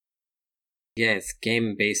Yeah, it's a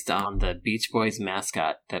game based on the Beach Boys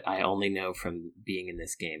mascot that I only know from being in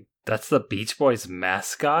this game. That's the Beach Boys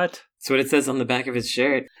mascot? That's what it says on the back of his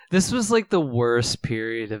shirt. This was like the worst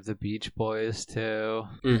period of the Beach Boys, too.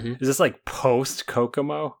 Mm-hmm. Is this like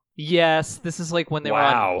post-Kokomo? Yes, this is like when they were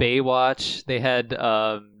on Baywatch. They had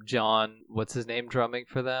John, what's his name, drumming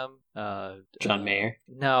for them? John Mayer?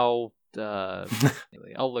 No,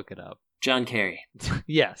 I'll look it up. John Kerry.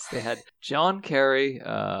 Yes, they had John Kerry.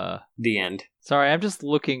 The end. Sorry, I'm just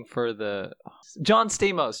looking for the... John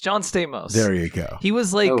Stamos. There you go. He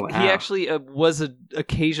was like, Oh, wow. he actually was an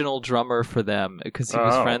occasional drummer for them because he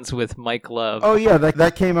was friends with Mike Love. Oh yeah,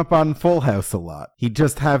 that came up on Full House a lot. He'd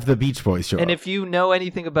just have the Beach Boys show And up. if you know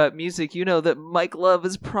anything about music, you know that Mike Love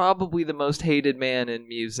is probably the most hated man in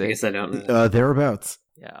music. I guess I don't know. Thereabouts.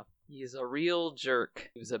 Yeah. He's a real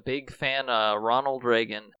jerk. He was a big fan of Ronald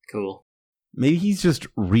Reagan. Cool. Maybe he's just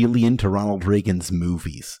really into Ronald Reagan's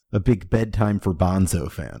movies. A big Bedtime for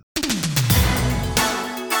Bonzo fan.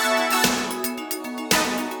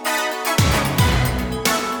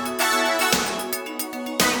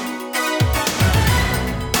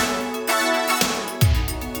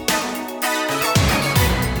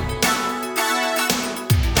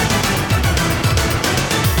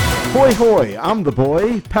 Hoy hoy, I'm the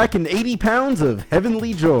boy, packing 80 pounds of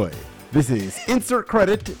heavenly joy. This is Insert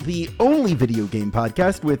Credit, the only video game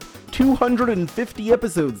podcast with 250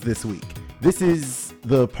 episodes this week. This is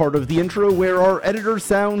the part of the intro where our editor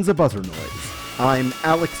sounds a buzzer noise. I'm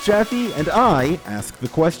Alex Jaffe, and I ask the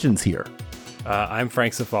questions here. I'm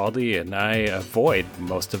Frank Cifaldi, and I avoid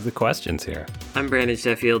most of the questions here. I'm Brandon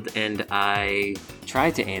Sheffield, and I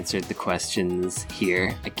try to answer the questions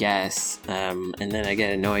here, I guess, and then I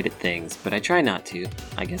get annoyed at things, but I try not to.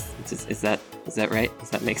 I guess, is that right?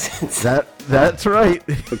 Does that make sense? That's right.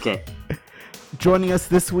 Okay. Joining us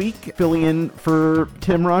this week, filling in for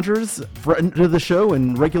Tim Rogers, friend of the show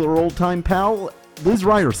and regular old-time pal, Liz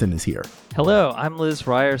Ryerson is here. Hello, I'm Liz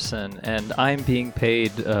Ryerson, and I'm being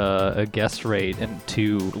paid a guest rate and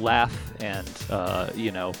to laugh and,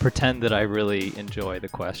 pretend that I really enjoy the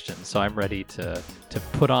question. So I'm ready to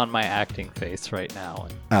put on my acting face right now.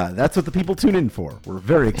 That's what the people tune in for. We're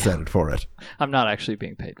very excited for it. I'm not actually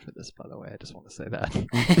being paid for this, by the way. I just want to say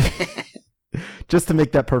that. Just to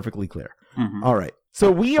make that perfectly clear. Mm-hmm. All right.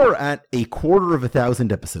 So we are at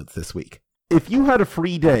 250 episodes this week. If you had a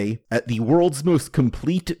free day at the world's most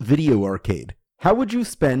complete video arcade, how would you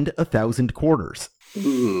spend 1,000 quarters?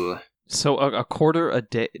 Ooh. So a quarter a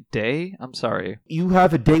day? I'm sorry. You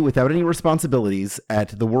have a day without any responsibilities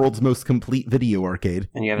at the world's most complete video arcade.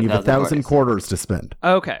 And you have 1,000 quarters to spend.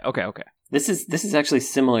 Okay. This is actually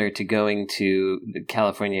similar to going to the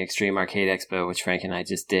California Extreme Arcade Expo, which Frank and I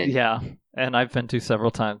just did. Yeah, and I've been to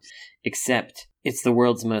several times. Except it's the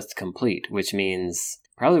world's most complete, which means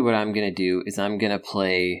probably what I'm going to do is I'm going to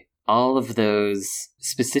play all of those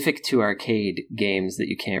specific to arcade games that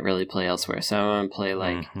you can't really play elsewhere. So I'm going to play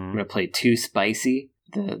I'm going to play Too Spicy,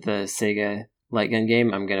 the Sega light gun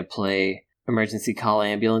game. I'm going to play Emergency Call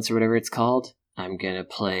Ambulance or whatever it's called. I'm going to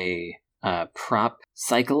play Prop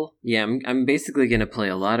Cycle. Yeah, I'm basically going to play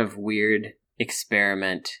a lot of weird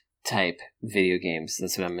experiment type video games.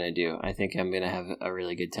 That's what I'm going to do. I think I'm going to have a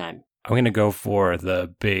really good time. I'm going to go for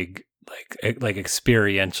the big, like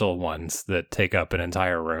experiential ones that take up an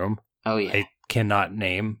entire room. Oh, yeah. I cannot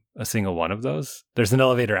name a single one of those. There's an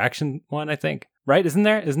elevator action one, I think. Right? Isn't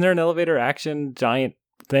there an elevator action giant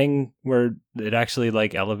thing where it actually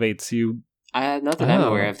like elevates you? Not that I'm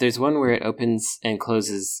aware of. There's one where it opens and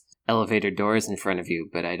closes elevator doors in front of you,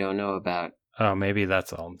 but I don't know about... Oh, maybe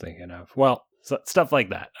that's all I'm thinking of. Well, stuff like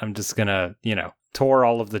that. I'm just going to, tour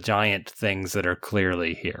all of the giant things that are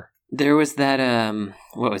clearly here. There was that,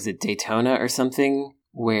 what was it, Daytona or something,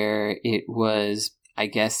 where it was, I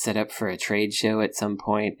guess, set up for a trade show at some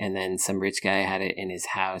point, and then some rich guy had it in his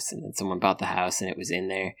house, and then someone bought the house, and it was in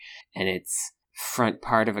there, and it's front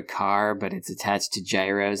part of a car, but it's attached to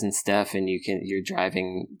gyros and stuff, and you're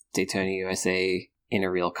driving Daytona USA in a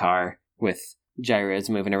real car with gyros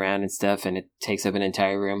moving around and stuff, and it takes up an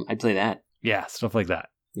entire room. I'd play that. Yeah, stuff like that.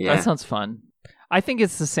 Yeah. That sounds fun. I think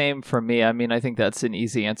it's the same for me. I mean, I think that's an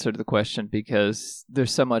easy answer to the question because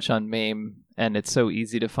there's so much on MAME and it's so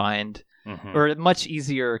easy to find, or much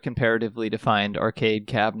easier comparatively to find arcade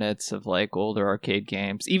cabinets of like older arcade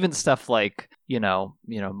games. Even stuff like,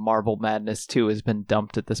 Marble Madness 2 has been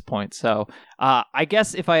dumped at this point. So I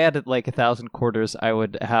guess if I had like 1,000 quarters, I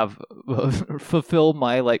would have fulfill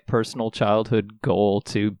my like personal childhood goal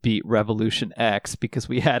to beat Revolution X because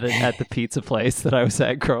we had it at the pizza place that I was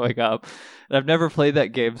at growing up. And I've never played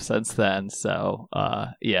that game since then. So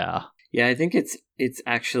yeah. Yeah, I think it's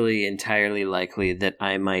actually entirely likely that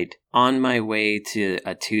I might, on my way to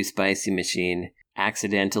a Too Spicy machine,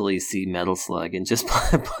 accidentally see Metal Slug and just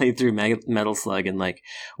play through Metal Slug and like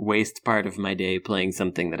waste part of my day playing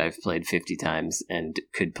something that I've played 50 times and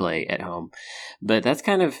could play at home. But that's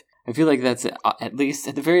kind of, I feel like that's at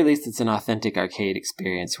the very least, it's an authentic arcade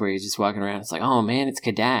experience where you're just walking around. It's like, oh man, it's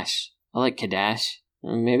Kadash. I like Kadash.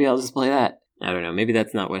 Maybe I'll just play that. I don't know. Maybe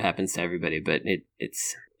that's not what happens to everybody, but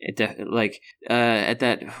at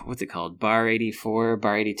that, what's it called? Bar 84,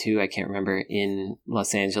 Bar 82, I can't remember, in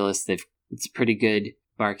Los Angeles. It's a pretty good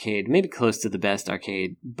barcade, maybe close to the best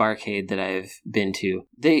barcade that I've been to.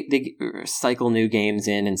 They cycle new games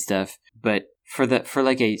in and stuff, but for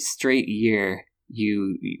like a straight year,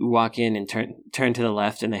 you walk in and turn to the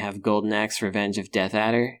left and they have Golden Axe Revenge of Death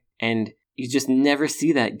Adder, and you just never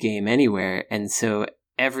see that game anywhere, and so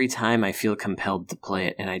every time I feel compelled to play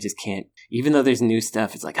it, and I just can't. Even though there's new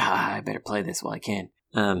stuff, it's like, I better play this while I can.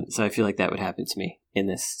 So I feel like that would happen to me in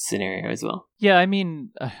this scenario as well. Yeah, I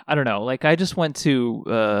mean, I don't know. Like, I just went to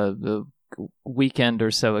the weekend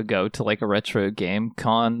or so ago to like a retro game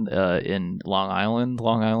con in Long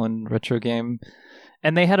Island Retro Game.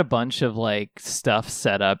 And they had a bunch of like stuff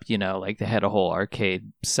set up, like they had a whole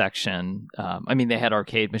arcade section. I mean, they had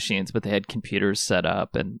arcade machines, but they had computers set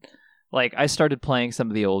up, and like, I started playing some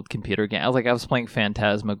of the old computer games. I was playing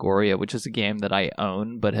Phantasmagoria, which is a game that I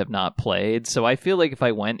own but have not played. So I feel like if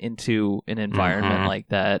I went into an environment like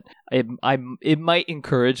that, it might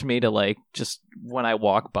encourage me to, like, just when I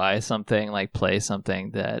walk by something, like, play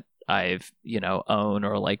something that I've, own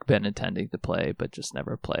or, like, been intending to play but just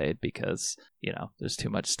never played because, there's too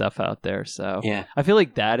much stuff out there. So yeah. I feel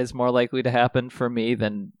like that is more likely to happen for me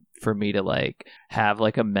than for me to like have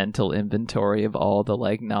like a mental inventory of all the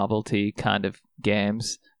like novelty kind of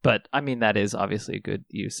games. But I mean, that is obviously a good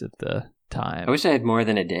use of the time. I wish I had more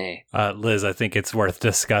than a day. Liz, I think it's worth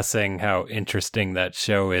discussing how interesting that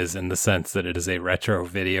show is in the sense that it is a retro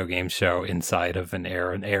video game show inside of an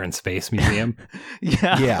air and space museum.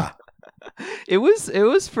 Yeah. It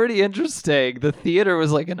was pretty interesting. The theater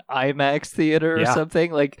was like an IMAX theater or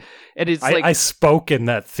something. Like, and it's like I spoke in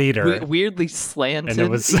that theater, weirdly slanted. And it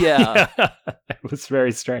was it was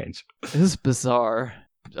very strange. It was bizarre.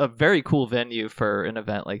 A very cool venue for an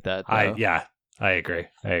event like that, though. I agree.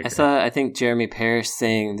 I saw, I think, Jeremy Parrish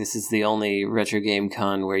saying this is the only retro game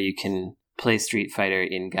con where you can play Street Fighter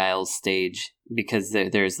in Guile's stage because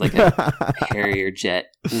there's like a Harrier jet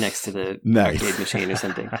next to the arcade machine or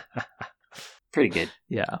something. Pretty good.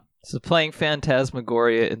 Yeah. So playing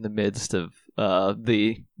Phantasmagoria in the midst of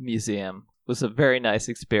the museum was a very nice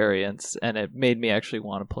experience, and it made me actually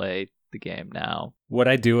want to play the game now. What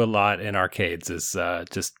I do a lot in arcades is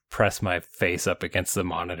just press my face up against the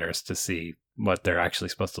monitors to see what they're actually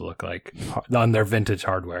supposed to look like on their vintage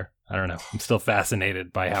hardware. I don't know. I'm still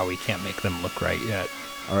fascinated by how we can't make them look right yet.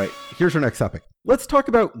 All right, here's our next topic. Let's talk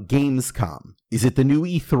about Gamescom. Is it the new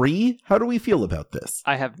E3? How do we feel about this?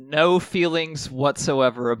 I have no feelings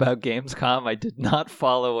whatsoever about Gamescom. I did not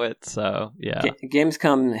follow it, so yeah.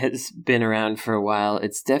 Gamescom has been around for a while.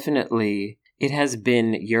 It has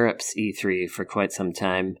been Europe's E3 for quite some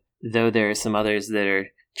time, though there are some others that are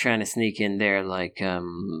trying to sneak in there, like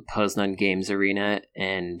Poznan Games Arena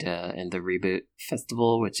and the Reboot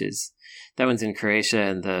Festival, that one's in Croatia,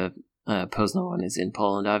 and the Poznan one is in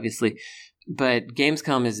Poland, obviously. But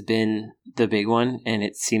Gamescom has been the big one, and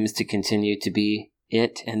it seems to continue to be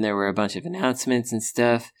it, and there were a bunch of announcements and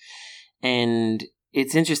stuff. And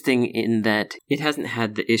it's interesting in that it hasn't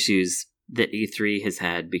had the issues that E3 has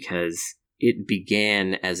had because it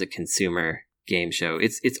began as a consumer game show.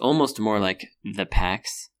 It's almost more like the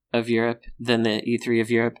PAX of Europe than the E3 of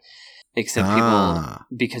Europe, except people,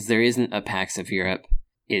 because there isn't a PAX of Europe,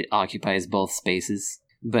 it occupies both spaces.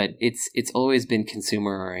 But it's always been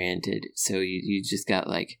consumer oriented, so you just got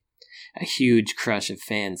like a huge crush of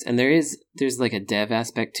fans, and there's like a dev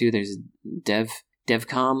aspect too. There's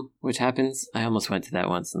DevCom, which happens. I almost went to that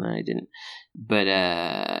once and then I didn't. But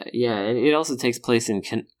it also takes place in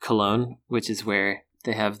Cologne, which is where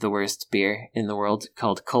they have the worst beer in the world,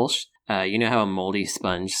 called Kolsch. You know how a moldy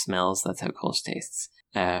sponge smells? That's how Kolsch tastes.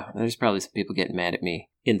 There's probably some people getting mad at me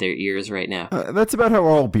in their ears right now. That's about how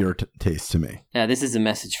all beer tastes to me. This is a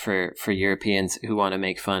message for Europeans who want to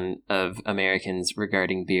make fun of Americans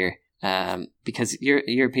regarding beer. Because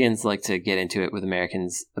Europeans like to get into it with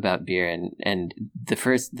Americans about beer, and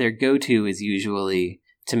their go-to is usually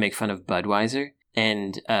to make fun of Budweiser.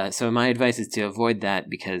 And so my advice is to avoid that,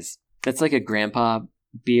 because that's like a grandpa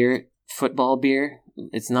beer, football beer.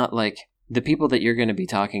 It's not like the people that you're going to be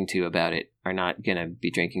talking to about it are not going to be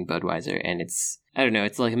drinking Budweiser, and it's, I don't know,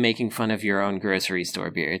 it's like making fun of your own grocery store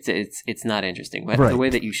beer. It's not interesting. But the way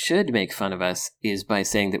that you should make fun of us is by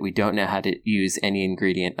saying that we don't know how to use any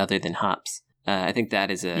ingredient other than hops. I think that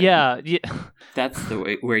is that's the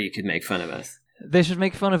way where you could make fun of us. They should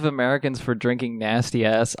make fun of Americans for drinking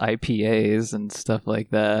nasty-ass IPAs and stuff like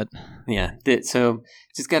that. Yeah, so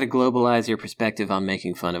just got to globalize your perspective on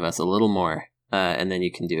making fun of us a little more, and then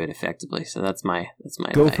you can do it effectively. So that's my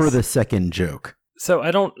Go advice. for the second joke. So I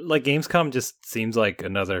don't, like, Gamescom just seems like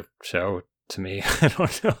another show to me. I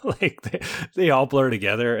don't know, like, they all blur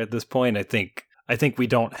together at this point. I think we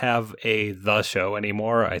don't have the show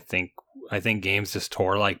anymore. I think games just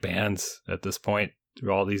tour like bands at this point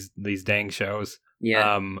through all these dang shows.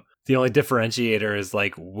 Yeah. The only differentiator is,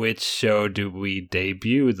 like, which show do we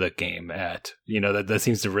debut the game at? You know, that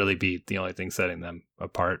seems to really be the only thing setting them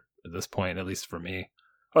apart at this point, at least for me.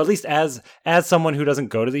 Or at least as someone who doesn't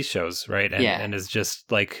go to these shows, right? And is just,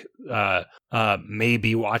 like,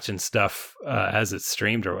 maybe watching stuff as it's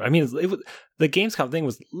streamed. Or, I mean, the Gamescom thing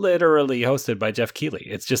was literally hosted by Jeff Keighley.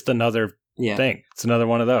 It's just another thing. It's another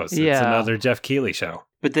one of those. Yeah. It's another Jeff Keighley show.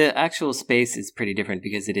 But the actual space is pretty different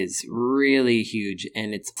because it is really huge,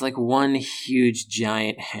 and it's like one huge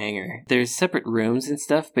giant hangar. There's separate rooms and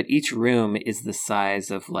stuff, but each room is the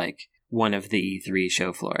size of, like, one of the E3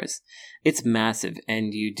 show floors. It's massive,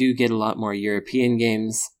 and you do get a lot more European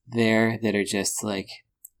games there that are just, like,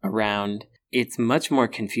 around. It's much more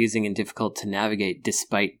confusing and difficult to navigate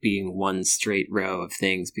despite being one straight row of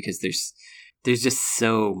things because there's just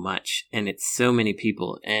so much, and it's so many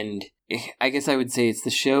people. And I guess I would say it's the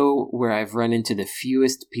show where I've run into the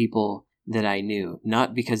fewest people that I knew,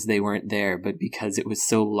 not because they weren't there, but because it was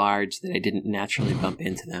so large that I didn't naturally bump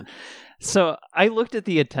into them. So I looked at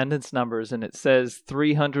the attendance numbers, and it says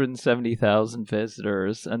 370,000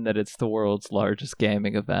 visitors, and that it's the world's largest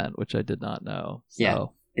gaming event, which I did not know. So. Yeah,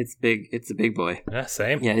 it's big. It's a big boy. Yeah,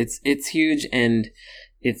 same. Yeah, it's huge, and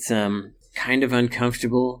it's kind of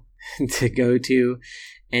uncomfortable to go to,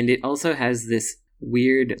 and it also has this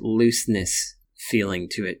weird looseness feeling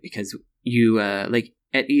to it because you like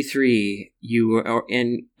at E3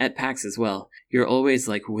 and at PAX as well, you're always,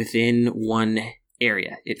 like, within one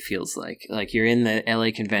area. It feels like you're in the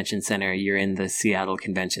LA Convention Center, you're in the Seattle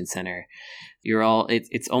Convention Center,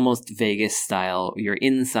 it's almost Vegas style. You're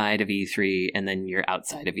inside of E3 and then you're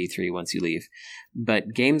outside of E3 once you leave. But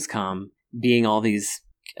Gamescom being all these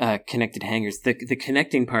connected hangars, the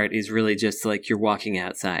connecting part is really just like you're walking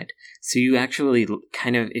outside. So you actually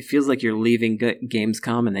it feels like you're leaving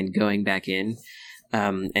Gamescom and then going back in.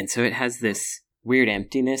 And so it has this weird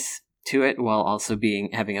emptiness to it while also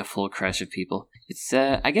having a full crush of people. It's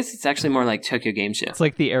I guess it's actually more like Tokyo Game Show. It's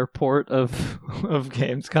like the airport of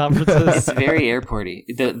games conferences. It's very airporty.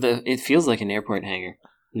 It feels like an airport hangar.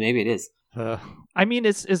 Maybe it is. I mean,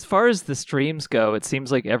 as far as the streams go, it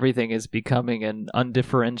seems like everything is becoming an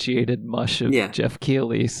undifferentiated mush of Jeff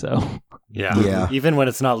Keighley. So yeah, even when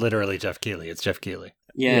it's not literally Jeff Keighley, it's Jeff Keighley.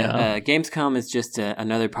 Yeah. Gamescom is just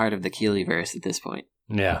another part of the Keighley-verse at this point.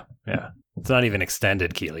 Yeah. It's not even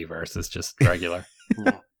extended Keighley-verse. It's just regular.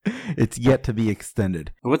 Yeah. It's yet to be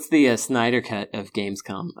extended. What's the Snyder cut of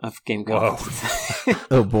Gamescom? Whoa.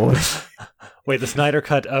 Oh boy. Wait, the Snyder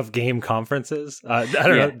cut of game conferences? I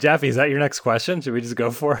don't know. Jaffe, is that your next question? Should we just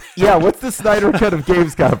go for it? Yeah, what's the Snyder cut of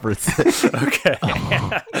games conferences? Okay.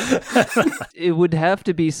 It would have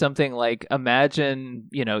to be something like, imagine,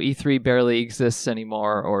 E3 barely exists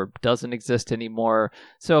anymore or doesn't exist anymore.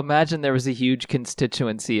 So imagine there was a huge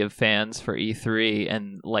constituency of fans for E3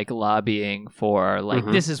 and, like, lobbying for, like,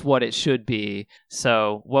 this is what it should be.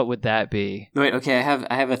 So what would that be? Wait, okay, I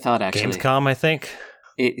have a thought, actually. Gamescom, I think.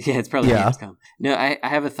 It's probably Gamescom. No, I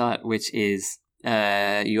have a thought, which is,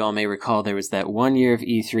 you all may recall there was that 1 year of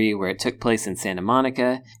E3 where it took place in Santa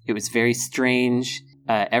Monica. It was very strange.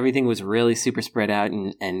 Everything was really super spread out,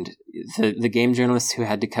 and the game journalists who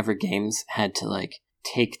had to cover games had to, like,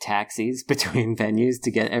 take taxis between venues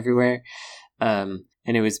to get everywhere. And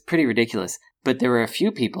it was pretty ridiculous. But there were a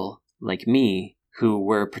few people, like me, who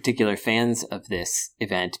were particular fans of this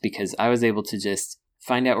event because I was able to just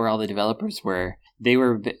find out where all the developers were.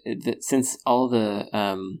 Since all the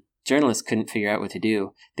journalists couldn't figure out what to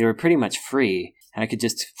do, they were pretty much free. And I could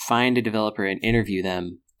just find a developer and interview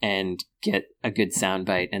them and get a good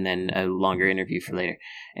soundbite and then a longer interview for later.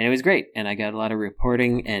 And it was great. And I got a lot of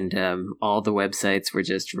reporting, and all the websites were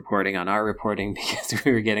just reporting on our reporting because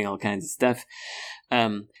we were getting all kinds of stuff.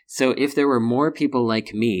 So if there were more people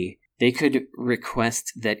like me, they could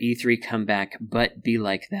request that E3 come back, but be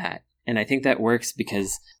like that. And I think that works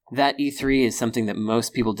because that E3 is something that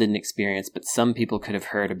most people didn't experience, but some people could have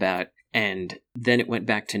heard about and then it went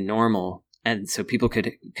back to normal. And so people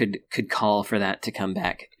could call for that to come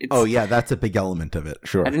back. That's a big element of it.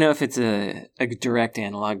 Sure. I don't know if it's a direct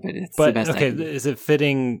analog, but it's the best. Okay, is it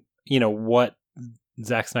fitting? What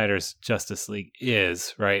Zack Snyder's Justice League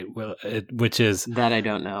is, right? Well, which is that I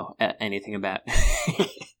don't know anything about.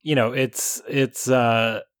 It's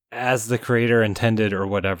as the creator intended or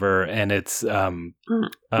whatever, and it's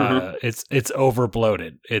it's over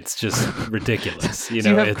bloated. It's just ridiculous. So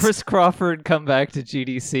you have Chris Crawford come back to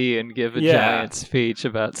GDC and give a giant speech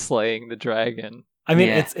about slaying the dragon. I mean,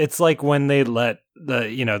 it's like when they let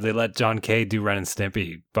John Kay do Ren and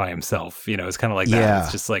Stimpy by himself. It's kind of like that. Yeah.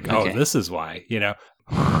 It's just like, this is why.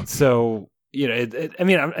 So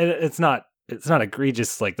it's not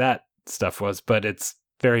egregious like that stuff was, but it's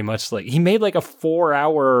very much like he made like a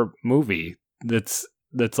 4-hour movie that's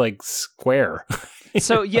like square.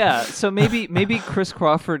 So maybe Chris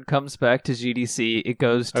Crawford comes back to GDC. It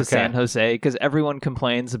goes to San Jose because everyone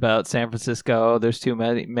complains about San Francisco. There's too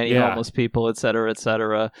many homeless people, et cetera, et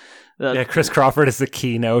cetera. Chris Crawford is the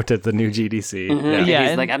keynote at the new GDC. Mm-hmm.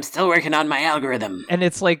 He's like, I'm still working on my algorithm. And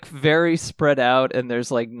it's like very spread out, and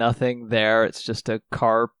there's like nothing there. It's just a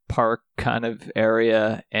car park kind of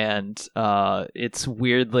area, and it's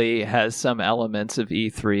weirdly has some elements of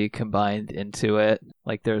E3 combined into it.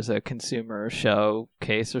 Like there's a consumer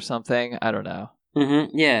showcase or something. I don't know.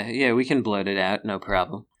 Mm-hmm. Yeah, we can bloat it out, no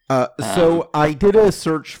problem. So I did a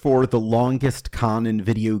search for the longest con in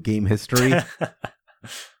video game history.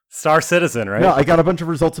 Star Citizen, right? No, I got a bunch of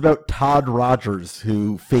results about Todd Rogers,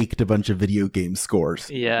 who faked a bunch of video game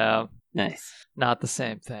scores. Yeah. Nice. Not the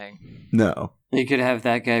same thing. No. You could have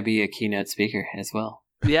that guy be a keynote speaker as well.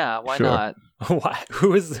 Yeah, why not? Why?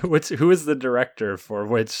 Who is the director for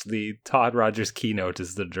which the Todd Rogers keynote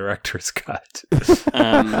is the director's cut?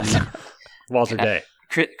 Walter Day.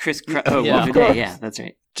 Walter Day, yeah, that's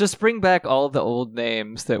right. Just bring back all the old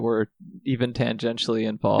names that were even tangentially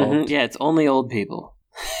involved. Mm-hmm. Yeah, it's only old people.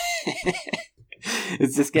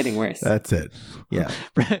 It's just getting worse. That's it. Yeah.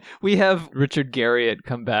 We have Richard Garriott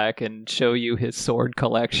come back and show you his sword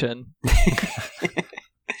collection.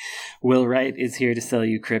 Will Wright is here to sell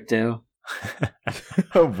you crypto.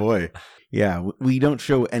 Oh boy. Yeah, we don't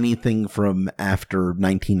show anything from after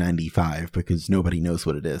 1995 because nobody knows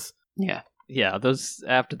what it is. Yeah. Yeah, those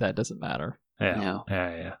after that doesn't matter. Yeah. No.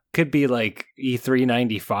 Yeah. Could be like E3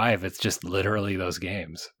 95. It's just literally those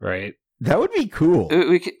games, right? That would be cool.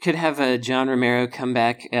 We could have John Romero come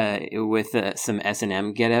back with some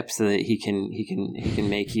S&M get up so that he can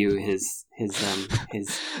make you his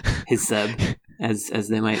sub as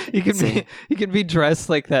they might say. He can be dressed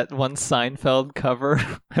like that one Seinfeld cover.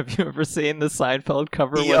 Have you ever seen the Seinfeld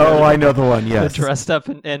cover? I know the one. Yes, dressed up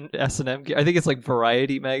in S&M gear. I think it's like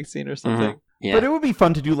Variety magazine or something. Mm-hmm. Yeah. But it would be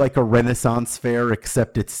fun to do like a Renaissance fair,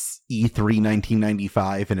 except it's E3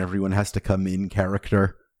 1995 and everyone has to come in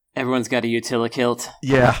character. Everyone's got a Utilikilt.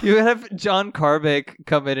 Yeah. You have John Carmack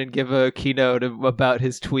come in and give a keynote about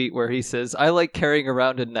his tweet where he says, I like carrying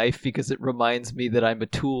around a knife because it reminds me that I'm a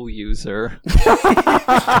tool user.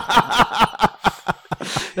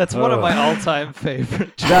 That's one of my all-time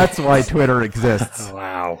favorites. That's why Twitter exists.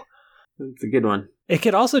 Wow. That's a good one. It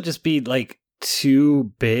could also just be like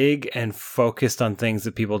too big and focused on things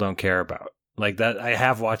that people don't care about. Like that, I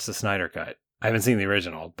have watched the Snyder Cut. I haven't seen the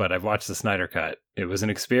original, but I've watched the Snyder Cut. It was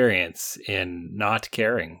an experience in not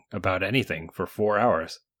caring about anything for 4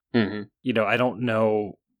 hours. Mm-hmm. I don't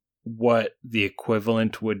know what the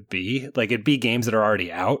equivalent would be. Like, it'd be games that are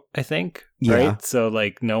already out, I think. Yeah. Right? So,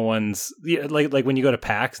 like, no one's... Like when you go to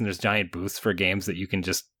PAX and there's giant booths for games that you can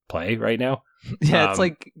just play right now. Yeah, it's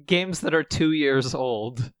like games that are 2 years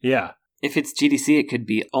old. Yeah. If it's GDC, it could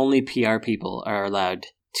be only PR people are allowed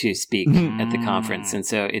to speak at the conference, and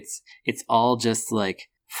so it's all just like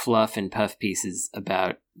fluff and puff pieces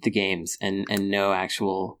about the games and no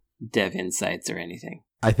actual dev insights or anything.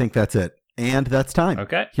 I think that's it, and that's time.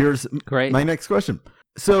 Okay, here's great my next question.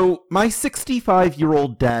 So my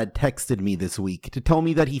 65-year-old dad texted me this week to tell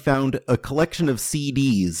me that he found a collection of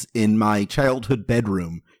CDs in my childhood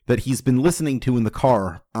bedroom that he's been listening to in the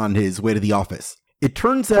car on his way to the office. It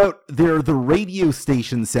turns out they're the radio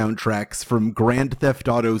station soundtracks from Grand Theft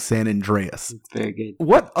Auto San Andreas. It's very good.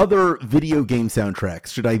 What other video game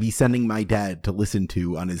soundtracks should I be sending my dad to listen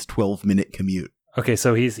to on his 12-minute commute? Okay,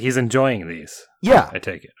 so he's enjoying these. Yeah. I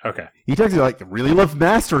take it. Okay. He texted me like, really love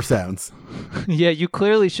Master Sounds. Yeah, you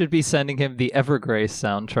clearly should be sending him the Evergrace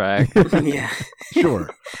soundtrack. Yeah. Sure.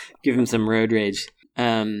 Give him some road rage.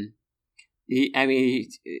 I mean,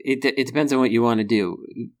 it depends on what you want to do,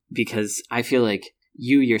 because I feel like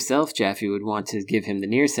you yourself, Jaffe, would want to give him the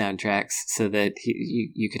Nier soundtracks so that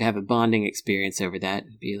you could have a bonding experience over that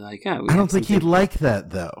and be like, oh, I don't think he'd like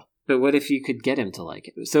that, though. But what if you could get him to like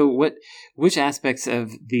it? So which aspects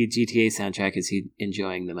of the GTA soundtrack is he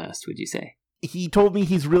enjoying the most, would you say? He told me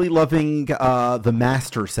he's really loving the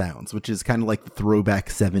master sounds, which is kind of like the throwback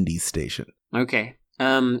 70s station. Okay.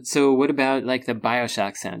 So what about like the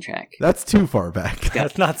BioShock soundtrack? That's too far back.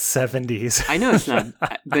 That's not 70s. I know it's not,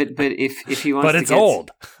 but if he wants but to it's get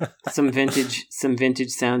old. some vintage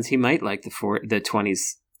sounds, he might like the 20s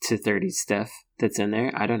to 30s stuff that's in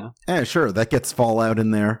there. I don't know. Yeah, sure. That gets Fallout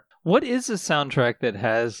in there. What is a soundtrack that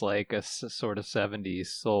has like a sort of 70s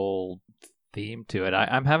soul theme to it?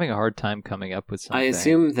 I'm having a hard time coming up with something. I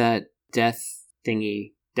assume that Death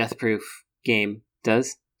Proof game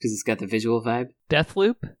does, because it's got the visual vibe.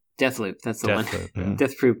 Deathloop? Deathloop, that's the Deathloop, one. yeah.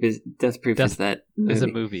 Death Proof is that movie. Is a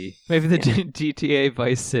movie. Maybe the GTA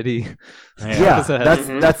Vice City. Yeah,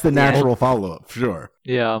 Mm-hmm. that's the natural follow-up, sure.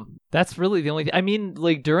 Yeah, that's really the only thing. I mean,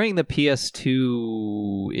 like during the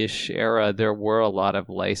PS2-ish era, there were a lot of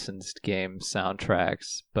licensed game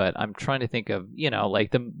soundtracks, but I'm trying to think of,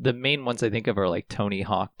 like the main ones I think of are like Tony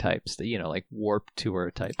Hawk types, like Warp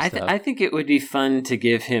Tour type stuff. I think it would be fun to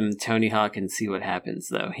give him Tony Hawk and see what happens,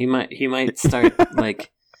 though. He might start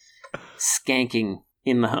like skanking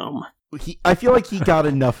in the home. I feel like he got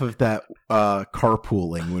enough of that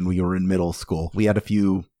carpooling when we were in middle school. We had a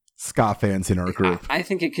few ska fans in our group. I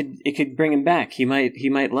think it could bring him back. He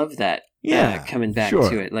might love that. Yeah, coming back sure.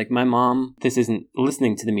 to it. Like my mom, this isn't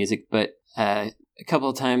listening to the music, but a couple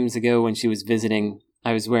of times ago when she was visiting,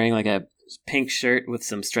 I was wearing like a pink shirt with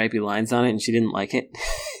some stripy lines on it, and she didn't like it.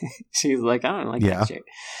 She was like, I don't like that shirt.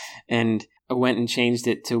 And I went and changed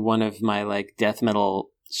it to one of my like death metal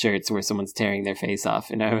shirts where someone's tearing their face off.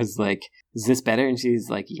 And I was like, is this better? And she's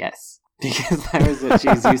like, yes. Because that was what she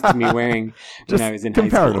was used to me wearing when I was in high school.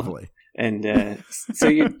 Comparatively. And so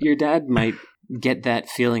your dad might get that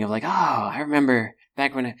feeling of like, oh, I remember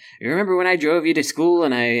back when you remember when I drove you to school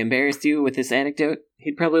and I embarrassed you with this anecdote?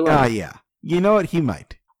 He'd probably love it. Yeah. You know what? He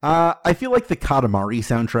might. I feel like the Katamari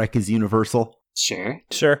soundtrack is universal. Sure.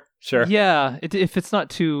 Yeah, if it's not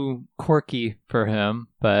too quirky for him,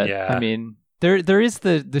 but Yeah. I mean, there is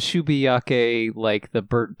the Shubiyake, like the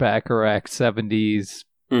Burt Bacharach 70s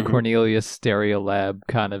Mhm. Cornelius Stereolab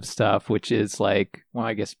kind of stuff, which is like, well,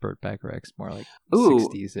 I guess Burt Bacharach's more like Ooh.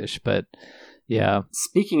 60s-ish, but yeah.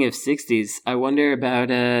 Speaking of 60s, I wonder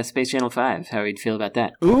about Space Channel 5, how he'd feel about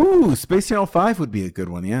that. Ooh, Space Channel 5 would be a good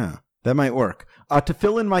one, yeah. That might work. To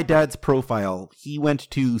fill in my dad's profile, he went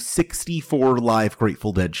to 64 live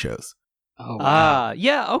Grateful Dead shows. Oh, wow.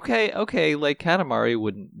 Yeah, okay, like Katamari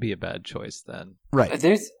wouldn't be a bad choice then. Right.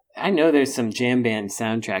 I know there's some jam band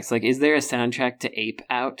soundtracks. Like, is there a soundtrack to Ape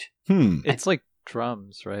Out? It's like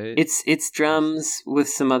drums, right? It's drums with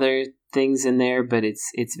some other things in there, but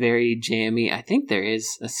it's very jammy. I think there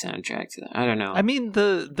is a soundtrack to that. I don't know. I mean,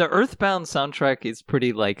 the Earthbound soundtrack is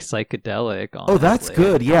pretty like psychedelic. Honestly. Oh, that's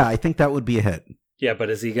good. Yeah, I think that would be a hit. Yeah, but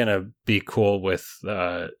is he going to be cool with,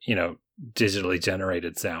 digitally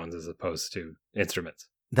generated sounds as opposed to instruments?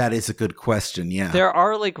 That is a good question, yeah. There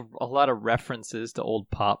are like a lot of references to old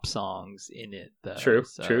pop songs in it, though. True.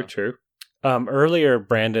 Earlier,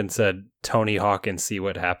 Brandon said Tony Hawk and See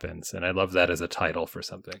What Happens, and I love that as a title for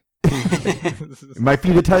something. It might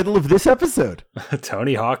be the title of this episode.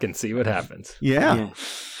 Tony Hawk and See What Happens. Yeah.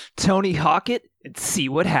 Tony Hawk it and see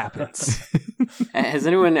what happens. Has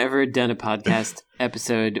anyone ever done a podcast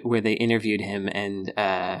episode where they interviewed him and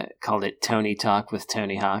called it Tony Talk with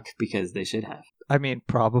Tony Hawk? Because they should have. I mean,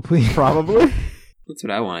 probably. Probably. That's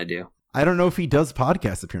what I want to do. I don't know if he does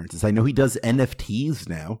podcast appearances. I know he does NFTs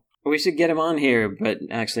now. We should get him on here, but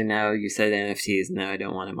actually now you said NFTs, now I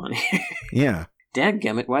don't want him on here. Yeah.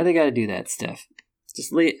 Dadgummit, why they gotta do that stuff?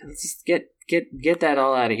 Let's just get that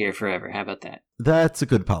all out of here forever. How about that? That's a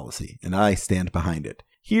good policy, and I stand behind it.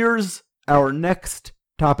 Here's our next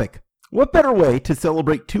topic. What better way to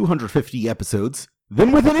celebrate 250 episodes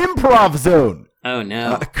than with an improv zone? Oh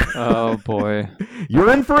no. Oh boy.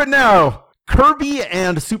 You're in for it now. Kirby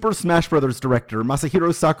and Super Smash Bros. Director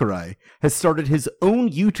Masahiro Sakurai has started his own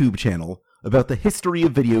YouTube channel about the history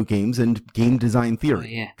of video games and game design theory.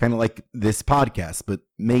 Oh, yeah. Kind of like this podcast, but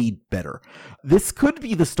made better. This could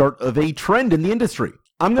be the start of a trend in the industry.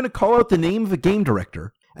 I'm going to call out the name of a game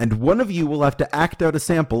director, and one of you will have to act out a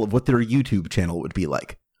sample of what their YouTube channel would be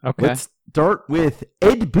like. Okay. Let's start with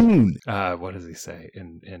Ed Boon. What does he say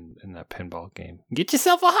in that pinball game? Get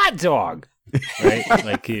yourself a hot dog, right?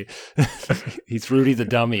 Like he's Rudy the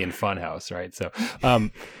Dummy in Funhouse, right? So,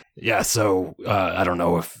 Yeah, so I don't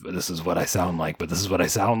know if this is what I sound like, but this is what I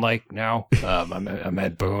sound like now. I'm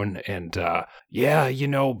Ed Boone, and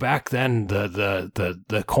back then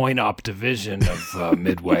the coin-op division of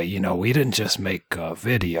Midway, we didn't just make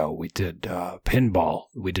video, we did pinball,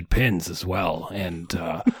 we did pins as well, and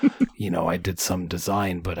I did some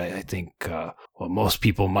design, but I think what most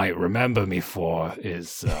people might remember me for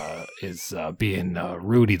is being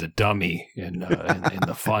Rudy the Dummy in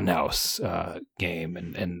the Funhouse game,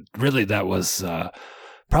 and really that was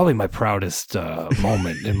probably my proudest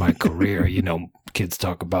moment in my career. Kids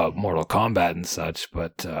talk about Mortal Kombat and such,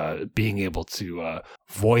 but being able to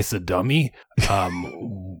voice a dummy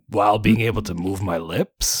while being able to move my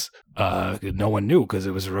lips, no one knew because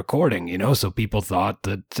it was a recording, so people thought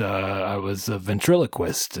that I was a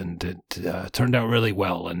ventriloquist, and it turned out really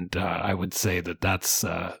well. And I would say that's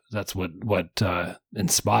what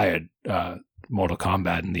inspired Mortal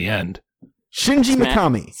Kombat in the end. Shinji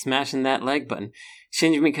Mikami. Smashing that leg button.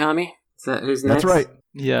 Shinji Mikami? Is that who's next? That's right.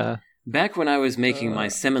 Yeah. Back when I was making my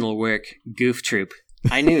seminal work, Goof Troop,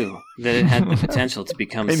 I knew that it had the potential to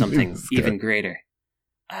become something even greater.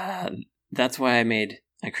 That's why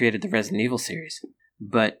I created the Resident Evil series.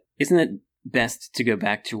 But isn't it best to go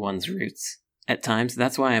back to one's roots at times?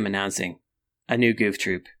 That's why I'm announcing a new Goof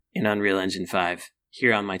Troop in Unreal Engine 5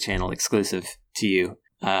 here on my channel, exclusive to you.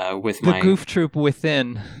 With the Goof Troop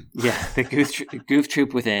Within. Yeah, the Goof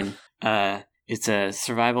Troop Within. It's a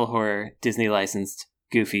survival horror Disney licensed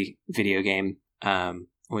Goofy video game,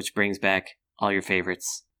 which brings back all your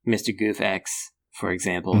favorites, Mr. Goof X, for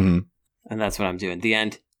example, and that's what I'm doing. The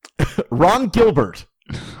end. Ron Gilbert.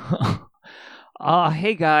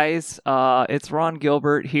 Hey guys, it's Ron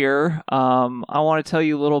Gilbert here. I want to tell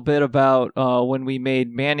you a little bit about when we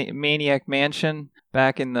made Maniac Mansion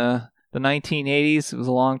back in the 1980s. It was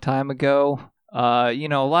a long time ago. A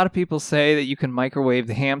lot of people say that you can microwave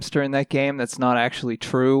the hamster in that game. That's not actually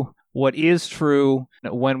true. What is true,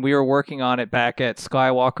 when we were working on it back at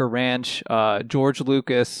Skywalker Ranch, George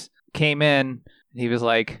Lucas came in and he was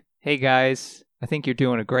like, "Hey guys, I think you're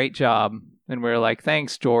doing a great job." And we were like,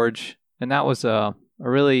 "Thanks, George." And that was a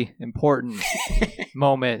really important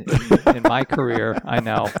moment in my career, I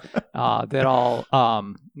know, that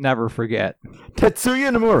I'll never forget.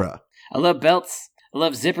 Tetsuya Nomura. I love belts. I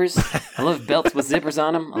love zippers. I love belts with zippers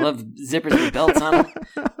on them. I love zippers with belts on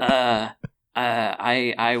them.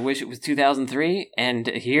 I wish it was 2003, and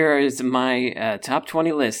here is my top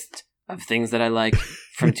 20 list of things that I like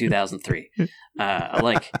from 2003. I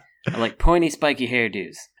like pointy, spiky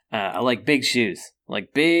hairdos. I like big shoes.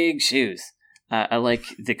 I like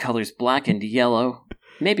the colors black and yellow,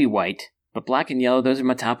 maybe white, but black and yellow. Those are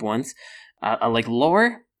my top ones. I like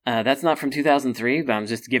lore. That's not from 2003, but I'm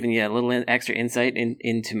just giving you a little extra insight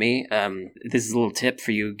into me. This is a little tip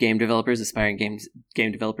for you game developers, aspiring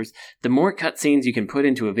game developers. The more cutscenes you can put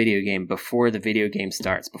into a video game before the video game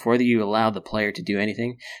starts, before you allow the player to do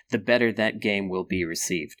anything, the better that game will be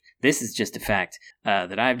received. This is just a fact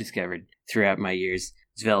that I've discovered throughout my years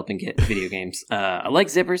developing video games. I like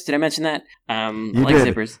zippers. Did I mention that? I like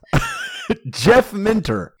zippers. Jeff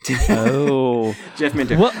Minter. Oh. Jeff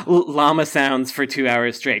Minter. Llama sounds for 2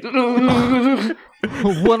 hours straight.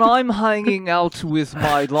 When I'm hanging out with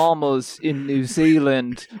my llamas in New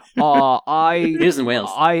Zealand, He is in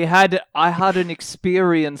Wales. I had an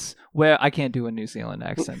experience where I can't do a New Zealand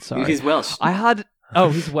accent, sorry. He's Welsh.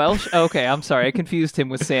 He's Welsh? Okay, I'm sorry. I confused him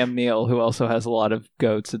with Sam Neill, who also has a lot of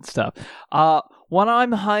goats and stuff. When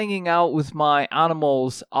I'm hanging out with my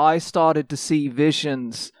animals, I started to see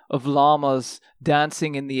visions of llamas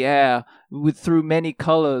dancing in the air through many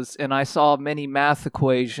colors, and I saw many math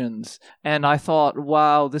equations, and I thought,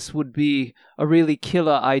 wow, this would be a really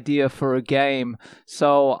killer idea for a game.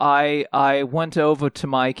 So I went over to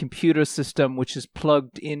my computer system, which is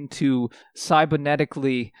plugged into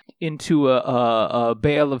cybernetically into a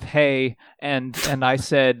bale of hay, and I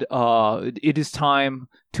said, it is time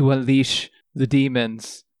to unleash the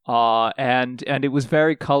demons. And it was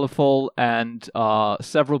very colorful, and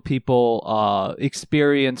several people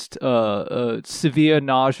experienced severe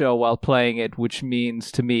nausea while playing it, which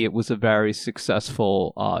means to me it was a very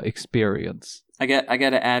successful experience. I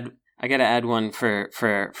gotta add one for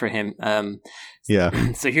him.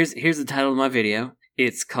 Yeah. So here's the title of my video.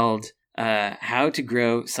 It's called "How to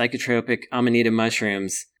Grow Psychotropic Amanita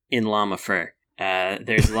Mushrooms in Llama Fur."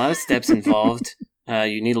 There's a lot of steps involved.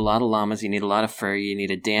 You need a lot of llamas, you need a lot of fur, you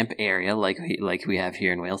need a damp area like we have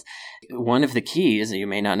here in Wales. One of the keys, you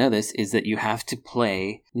may not know this, is that you have to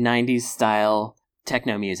play 90s style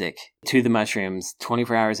techno music to the mushrooms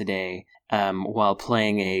 24 hours a day while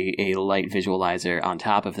playing a light visualizer on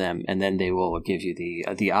top of them, and then they will give you the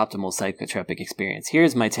optimal psychotropic experience.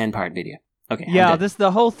 Here's my 10-part video. Okay. Yeah,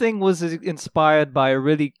 the whole thing was inspired by a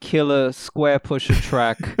really killer square pusher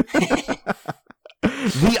track.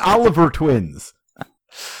 The Oliver Twins.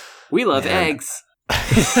 We love eggs.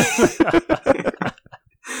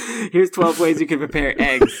 Here's 12 ways you can prepare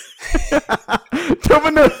eggs.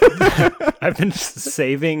 I've been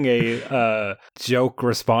saving a joke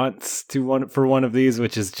response for one of these,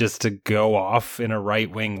 which is just to go off in a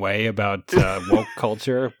right-wing way about woke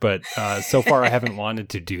culture. But so far, I haven't wanted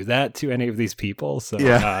to do that to any of these people. So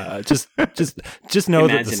just know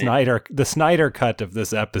that the Snyder cut of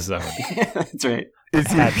this episode. That's right.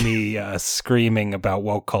 Had me screaming about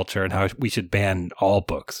woke culture and how we should ban all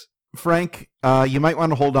books. Frank, you might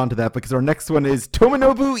want to hold on to that because our next one is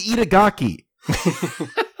Tomonobu Itagaki.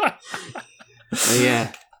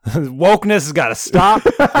 Yeah. Wokeness has got to stop.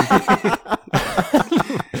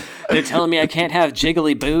 They're telling me I can't have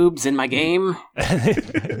jiggly boobs in my game.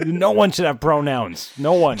 No one should have pronouns.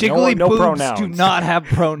 No one. Jiggly no boobs pronouns. do not have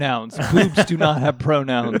pronouns. Boobs do not have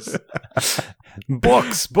pronouns.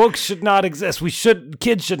 Books should not exist.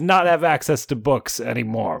 Kids should not have access to books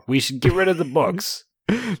anymore. We should get rid of the books.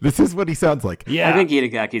 This is what he sounds like. Yeah. I think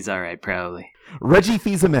Itagaki's all right, probably. Reggie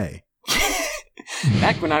Fils-Aimé.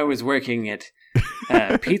 Back when I was working at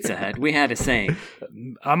Pizza Hut, we had a saying.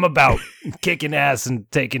 I'm about kicking ass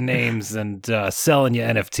and taking names and selling you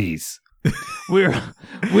NFTs. We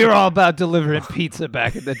were all about delivering pizza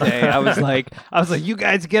back in the day. I was like, you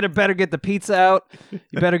guys better get the pizza out.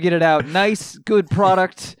 You better get it out nice, good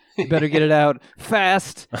product. You better get it out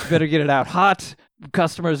fast. You better get it out hot.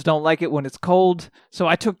 Customers don't like it when it's cold. So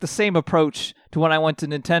I took the same approach to when I went to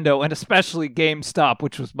Nintendo, and especially GameStop,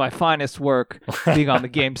 which was my finest work, being on the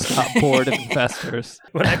GameStop board of investors.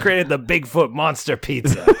 When I created the Bigfoot Monster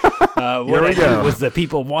Pizza, what I did was that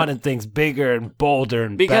people wanted things bigger and bolder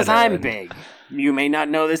and because better. I'm big. You may not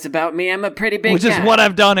know this about me. I'm a pretty big Which guy. is what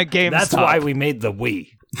I've done at GameStop. That's why we made the Wii.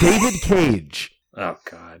 David Cage. Oh,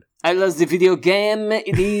 God. I love the video game.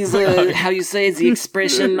 These, how you say, the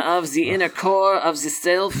expression of the inner core of the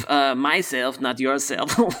self, myself, not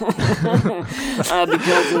yourself. Because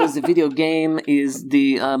the video game is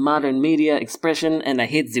the modern media expression, and I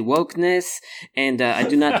hate the wokeness, and I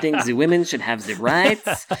do not think the women should have the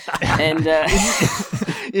rights. And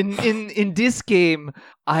in this game,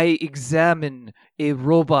 I examine a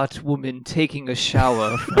robot woman taking a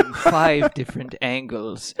shower from 5 different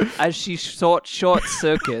angles as she short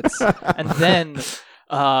circuits, and then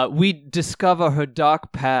we discover her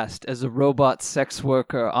dark past as a robot sex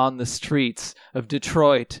worker on the streets of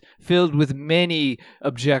Detroit, filled with many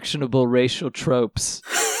objectionable racial tropes.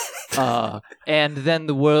 And then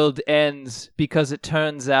the world ends because it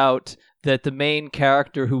turns out that the main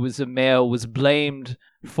character, who was a male, was blamed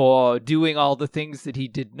for doing all the things that he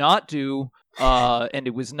did not do, and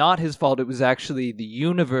it was not his fault. It was actually the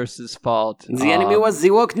universe's fault. The enemy was the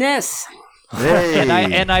wokeness. Hey.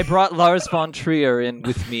 And I brought Lars von Trier in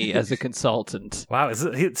with me as a consultant. Wow,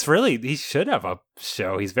 it's really, he should have a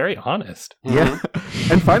show. He's very honest. Yeah.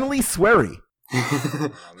 And finally, Swery.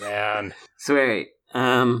 Oh, man. Swery.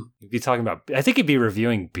 He'd be talking about, I think he'd be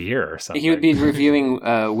reviewing beer or something. He would be reviewing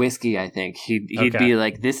whiskey, I think. He'd be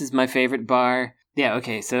like, this is my favorite bar. Yeah,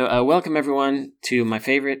 okay, so welcome everyone to my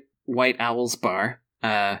favorite White Owl's bar,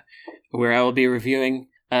 where I will be reviewing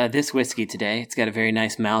this whiskey today. It's got a very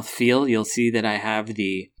nice mouth feel. You'll see that I have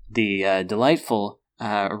the delightful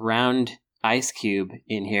round ice cube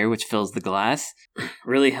in here, which fills the glass.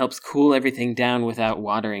 Really helps cool everything down without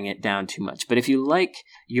watering it down too much. But if you like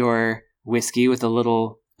your whiskey with a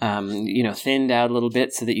little, thinned out a little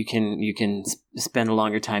bit so that you can spend a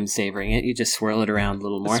longer time savoring it, you just swirl it around a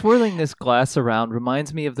little more. Swirling this glass around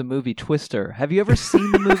reminds me of the movie Twister. Have you ever seen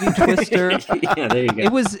the movie Twister? Yeah, there you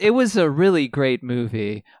go. It was a really great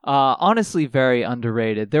movie. Honestly, very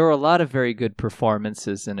underrated. There were a lot of very good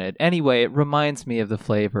performances in it. Anyway, it reminds me of the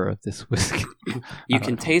flavor of this whiskey. You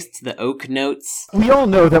can taste the oak notes. We all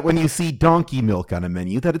know that when you see donkey milk on a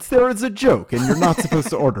menu, that it's there as a joke and you're not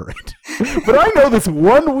supposed to order it. But I know this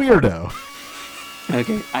one weirdo.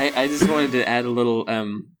 Okay, I just wanted to add a little,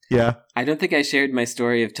 Yeah. I don't think I shared my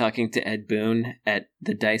story of talking to Ed Boon at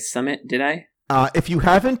the DICE Summit, did I? If you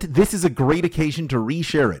haven't, this is a great occasion to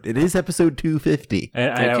reshare it. It is episode 250.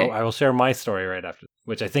 I will share my story right after,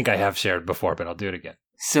 which I think I have shared before, but I'll do it again.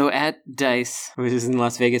 So at DICE, which is in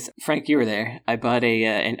Las Vegas, Frank, you were there. I bought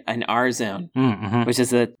an R-Zone, which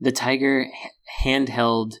is the Tiger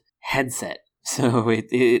handheld headset. So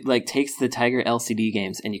it like takes the Tiger LCD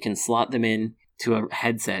games and you can slot them in to a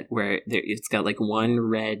headset where it's got like one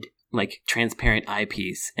red, like transparent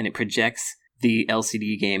eyepiece, and it projects the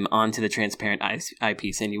LCD game onto the transparent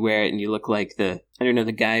eyepiece, and you wear it, and you look like the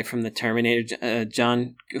guy from the Terminator,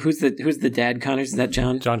 John. Who's the dad, Connors? Is that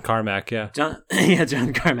John? John Carmack, yeah. John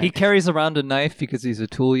Carmack. He carries around a knife because he's a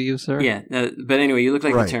tool user. Yeah, but anyway, you look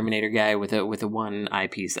like the Terminator guy with a one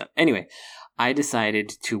eyepiece up. Anyway, I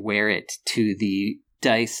decided to wear it to the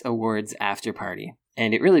DICE Awards after party,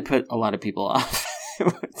 and it really put a lot of people off.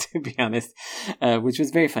 To be honest, which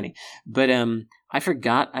was very funny. But I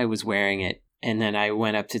forgot I was wearing it. And then I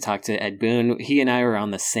went up to talk to Ed Boon. He and I were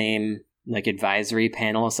on the same like advisory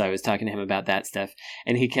panel, so I was talking to him about that stuff.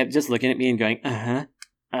 And he kept just looking at me and going, and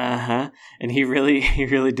he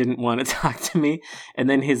really didn't want to talk to me. And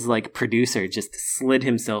then his like producer just slid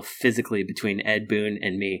himself physically between Ed Boon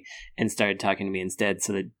and me and started talking to me instead,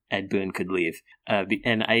 so that Ed Boon could leave.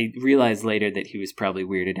 And I realized later that he was probably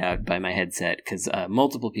weirded out by my headset, because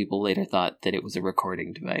multiple people later thought that it was a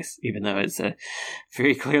recording device, even though it's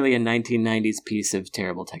very clearly a 1990s piece of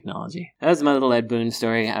terrible technology. That was my little Ed Boon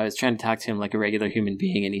story. I was trying to talk to him like a regular human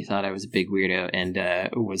being, and he thought I was a big weirdo and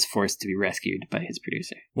was forced to be rescued by his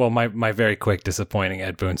producer. Well, my very quick disappointing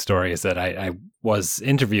Ed Boon story is that I was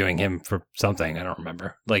interviewing him for something, I don't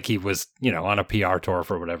remember. Like he was, on a PR tour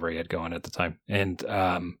for whatever he had going at the time. And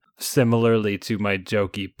similarly to my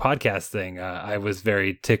jokey podcast thing, I was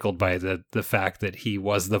very tickled by the fact that he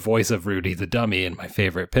was the voice of Rudy the Dummy in my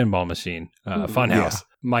favorite pinball machine, Funhouse. Yeah.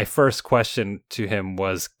 My first question to him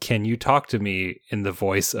was, can you talk to me in the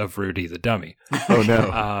voice of Rudy the Dummy? Oh,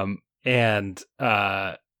 no. And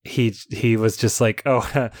he was just like,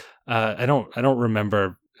 I don't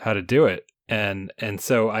remember how to do it. And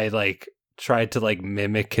so I like tried to like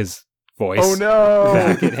mimic his voice. Oh no!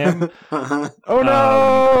 Back at him. Oh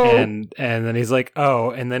no! And then he's like,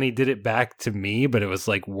 oh, and then he did it back to me, but it was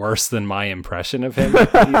like worse than my impression of him.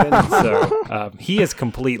 Even. So he has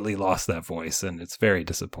completely lost that voice, and it's very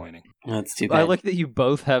disappointing. That's too bad. I like that you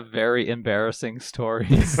both have very embarrassing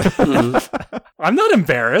stories. I'm not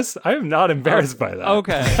embarrassed. I am not embarrassed by that.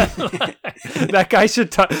 Okay. That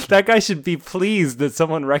guy should be pleased that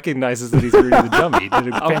someone recognizes that he's Rudy the Dummy. He did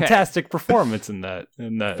a fantastic performance in that.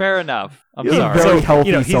 Fair enough. I'm sorry. sorry. Very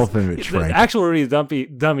healthy self-image, The Frank. actual Rudy the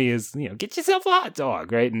Dummy is, get yourself a hot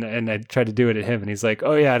dog, right? And I tried to do it at him, and he's like,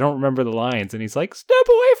 oh yeah, I don't remember the lines. And he's like, step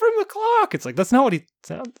away from the clock. It's like, that's not what he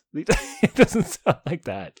sounds. It doesn't sound like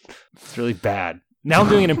that. It's really bad. Now I'm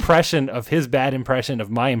doing an impression of his bad impression of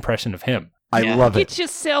my impression of him. I love it. Get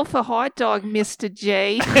yourself a hot dog, Mr.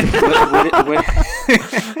 J.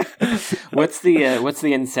 What's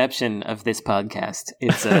the inception of this podcast?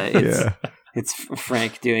 It's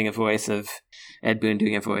Frank doing a voice of Ed Boon,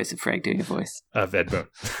 doing a voice of Frank, doing a voice of Ed Boon.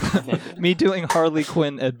 Me doing Harley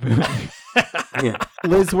Quinn Ed Boon. Yeah.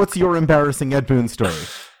 Liz, what's your embarrassing Ed Boon story?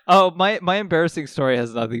 Oh, my embarrassing story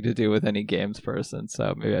has nothing to do with any games person,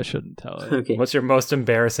 so maybe I shouldn't tell it. Okay. What's your most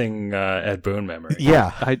embarrassing Ed Boon memory?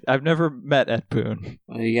 Yeah. I've never met Ed Boon.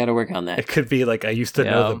 Well, you got to work on that. It could be like I used to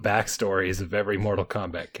know the backstories of every Mortal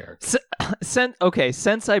Kombat character.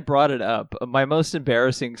 Since I brought it up, my most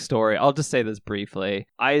embarrassing story, I'll just say this briefly.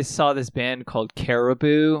 I saw this band called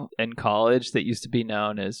Caribou in college that used to be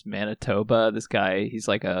known as Manitoba. This guy, he's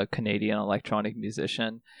like a Canadian electronic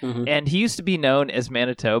musician. Mm-hmm. And he used to be known as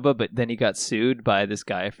Manitoba, but then he got sued by this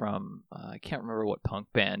guy from, I can't remember what punk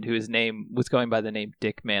band, whose name was going by the name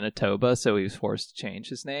Dick Manitoba, so he was forced to change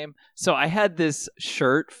his name. So I had this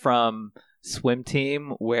shirt from swim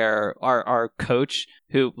team where our coach,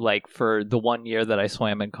 who like for the 1 year that I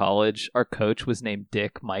swam in college, our coach was named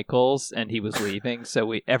Dick Michaels and he was leaving,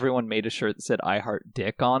 so everyone made a shirt that said I Heart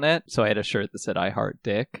Dick on it. So I had a shirt that said I Heart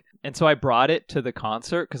Dick, and so I brought it to the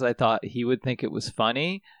concert because I thought he would think it was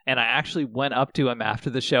funny. And I actually went up to him after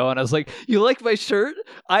the show and I was like, you like my shirt,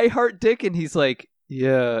 I Heart Dick? And he's like,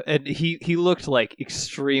 yeah. And he looked like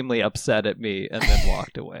extremely upset at me and then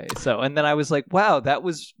walked away. And then I was like, wow, that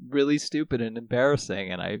was really stupid and embarrassing,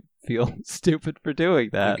 and I feel stupid for doing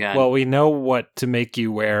that. Okay. Well, we know what to make you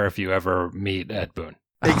wear if you ever meet Ed Boon.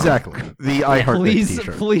 Exactly. The I Heart Dick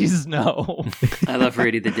t-shirt. Please no. I love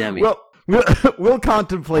Rudy the Dummy. Well, we'll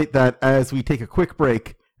contemplate that as we take a quick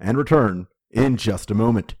break and return in just a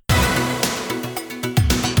moment.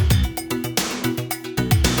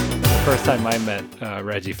 First time I met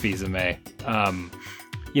Reggie Fils-Aimé,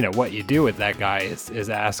 what you do with that guy is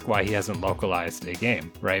ask why he hasn't localized a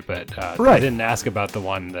game, right? But I didn't ask about the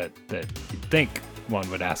one that you'd think one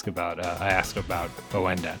would ask about. I asked about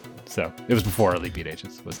Oendan. So it was before Elite Beat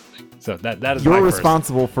Agents was the thing. So that is You're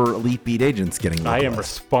responsible for Elite Beat Agents getting localized. I am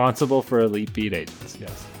responsible for Elite Beat Agents,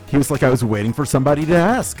 yes. He was like, I was waiting for somebody to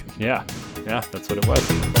ask. Yeah, that's what it was.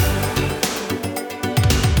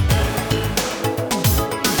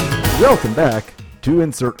 Welcome back to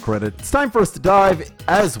Insert Credit. It's time for us to dive,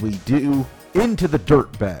 as we do, into the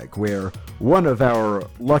dirt bag, where one of our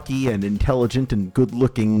lucky and intelligent and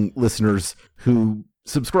good-looking listeners who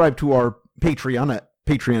subscribe to our Patreon at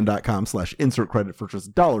patreon.com/insertcredit for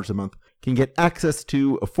just $1 a month can get access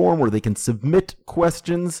to a form where they can submit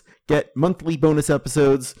questions, get monthly bonus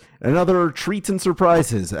episodes, and other treats and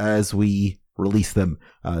surprises as we release them.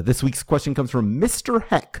 This week's question comes from Mr.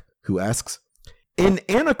 Heck, who asks, in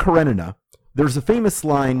Anna Karenina, there's a famous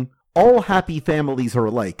line, all happy families are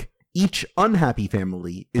alike. Each unhappy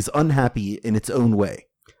family is unhappy in its own way.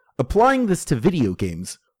 Applying this to video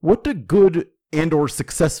games, what do good and or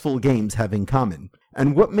successful games have in common?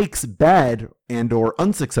 And what makes bad and or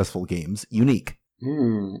unsuccessful games unique?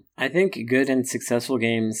 I think good and successful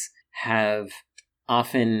games have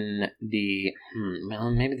often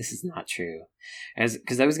well, maybe this is not true.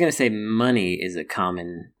 Because I was going to say money is a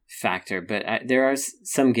common factor, but there are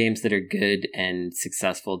some games that are good and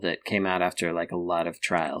successful that came out after like a lot of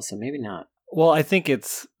trials, so maybe not. Well, I think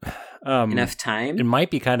it's enough time. It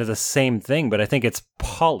might be kind of the same thing, but I think it's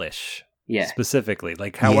polish. Yeah. Specifically,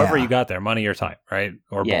 like however you got there, money or time, right?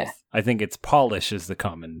 Or both. I think it's polish is the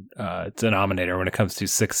common denominator when it comes to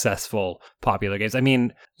successful popular games. I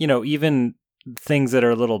mean, even things that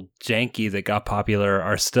are a little janky that got popular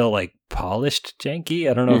are still like polished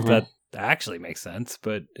janky. I don't know if that actually makes sense,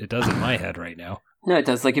 but it does in my head right now. No, it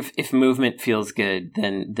does. Like if movement feels good,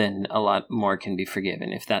 then a lot more can be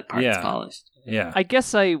forgiven if that part is polished. Yeah. I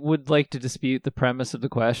guess I would like to dispute the premise of the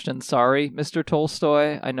question. Sorry, Mr.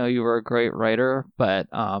 Tolstoy. I know you were a great writer, but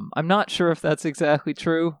I'm not sure if that's exactly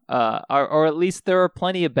true. Or at least there are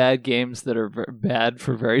plenty of bad games that are bad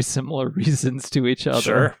for very similar reasons to each other.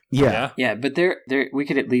 Sure. Yeah, but there we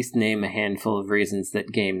could at least name a handful of reasons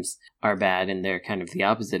that games are bad, and they're kind of the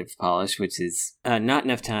opposite of polish, which is not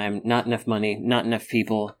enough time, not enough money, not enough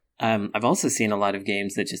people. I've also seen a lot of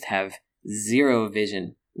games that just have zero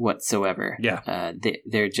vision whatsoever. Yeah.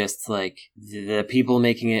 They're just like, the people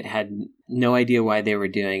making it had no idea why they were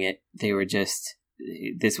doing it. They were just,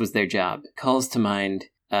 this was their job. Calls to mind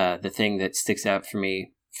the thing that sticks out for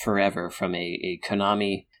me forever from a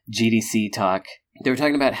Konami GDC talk. They were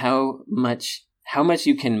talking about how much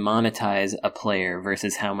you can monetize a player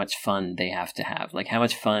versus how much fun they have to have. Like how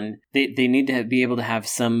much fun they need to be able to have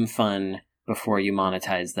some fun before you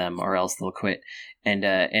monetize them, or else they'll quit. And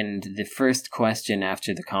the first question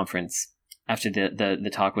after the conference, after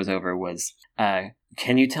the talk was over, was,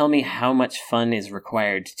 can you tell me how much fun is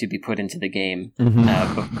required to be put into the game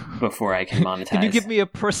before I can monetize? Can you give me a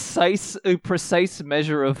precise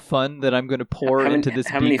measure of fun that I'm going to pour into this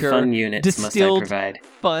beaker? How many fun units Distilled must I provide?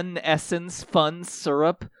 Fun essence, fun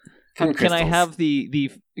syrup. Fun Can I crystals.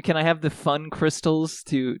 have the fun crystals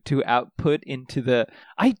to output into the?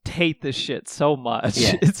 I hate this shit so much.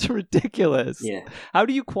 Yeah. It's ridiculous. Yeah. How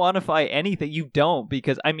do you quantify anything? You don't,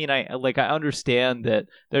 because I mean, I understand that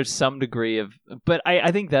there's some degree of, but I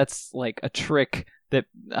think that's like a trick that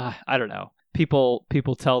I don't know. People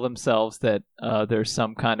tell themselves that there's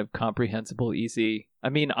some kind of comprehensible, easy. I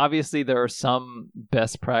mean, obviously there are some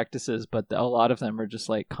best practices, but a lot of them are just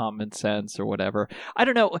like common sense or whatever. I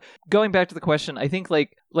don't know. Going back to the question, I think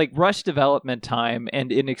like rush development time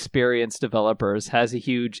and inexperienced developers has a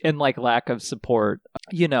huge, and like lack of support,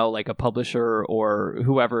 like a publisher or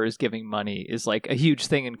whoever is giving money is like a huge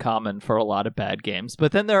thing in common for a lot of bad games.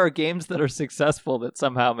 But then there are games that are successful that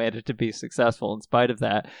somehow managed to be successful in spite of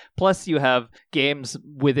that. Plus you have games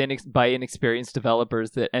by inexperienced developers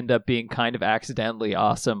that end up being kind of accidentally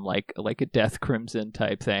awesome, like a Death Crimson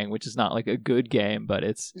type thing, which is not like a good game, but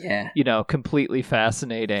it's completely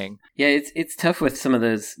fascinating. Yeah, it's tough with some of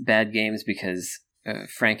those bad games because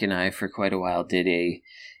Frank and I for quite a while did a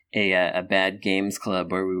bad games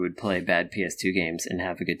club where we would play bad PS2 games and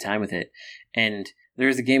have a good time with it. And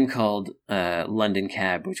there's a game called London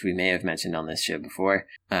Cab, which we may have mentioned on this show before,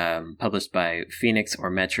 published by Phoenix or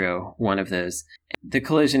Metro, one of those. The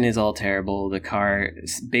collision is all terrible. The car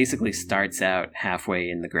basically starts out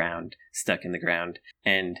halfway in the ground, stuck in the ground,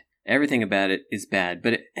 and everything about it is bad.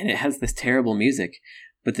 And it has this terrible music.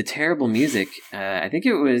 But the terrible music, I think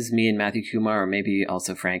it was me and Matthew Kumar, or maybe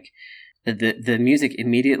also Frank, the music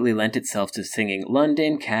immediately lent itself to singing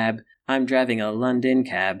London Cab, I'm driving a London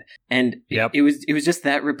cab. And it was just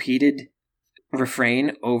that repeated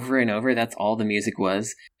refrain over and over. That's all the music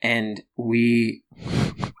was. And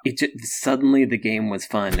suddenly the game was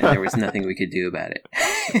fun and there was nothing we could do about it.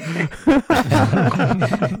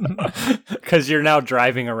 Because you're now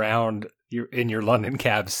driving around in your London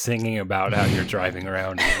cab singing about how you're driving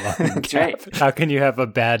around in your London cab. Right. How can you have a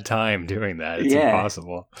bad time doing that? It's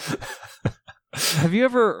impossible. Have you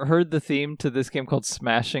ever heard the theme to this game called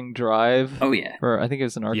Smashing Drive? Oh yeah. Or I think it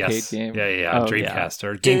was an arcade game. Yeah. Oh, Dreamcast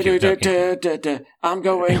or GameCube. I'm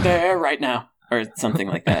going there right now, or something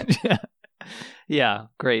like that. Yeah,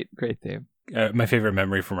 great theme. My favorite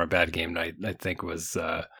memory from our bad game night, I think, was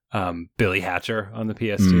Billy Hatcher on the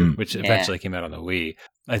PS2, which eventually came out on the Wii.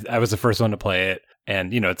 I was the first one to play it,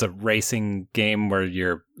 and it's a racing game where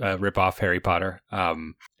you're rip off Harry Potter.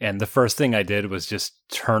 And the first thing I did was just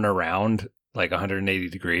turn around like 180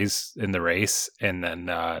 degrees in the race, and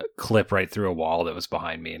then clip right through a wall that was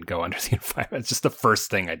behind me and go under the environment. It's just the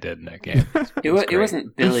first thing I did in that game. It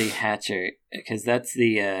wasn't Billy Hatcher, because that's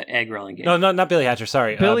the egg rolling game. No, not Billy Hatcher.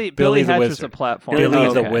 Sorry, Billy the Hatcher's Wizard. a platform.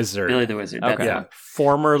 Billy the Wizard. Billy the Wizard. That's Okay.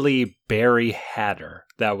 Formerly Barry Hatter.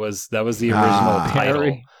 That was the original title.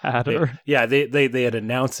 Barry Hatter. They had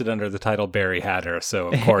announced it under the title Barry Hatter. So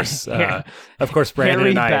of course, Brandon Harry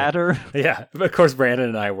and I. Batter. Yeah, of course, Brandon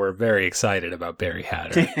and I were very excited about Barry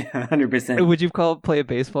Hatter. 100%. Would you play a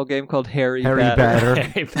baseball game called Harry Harry Batter?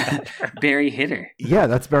 Batter. Barry Hitter. Yeah,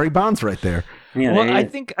 that's Barry Bonds right there. Yeah, Well, there I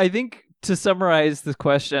it is. think to summarize the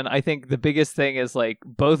question, I think the biggest thing is like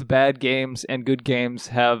both bad games and good games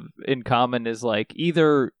have in common is like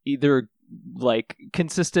either like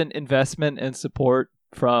consistent investment and support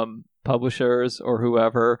from publishers or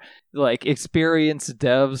whoever, like experienced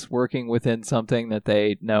devs working within something that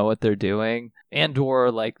they know what they're doing, and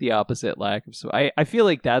or like the opposite, lack of. So I feel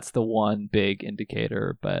like that's the one big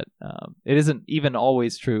indicator, but it isn't even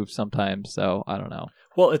always true sometimes. So I don't know.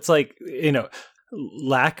 Well, it's like,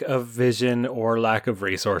 lack of vision or lack of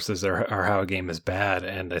resources are how a game is bad,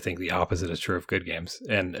 and I think the opposite is true of good games.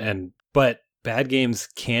 But bad games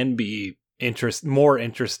can be more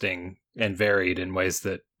interesting and varied in ways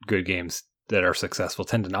that good games that are successful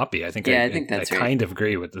tend to not be. I think that's right. Kind of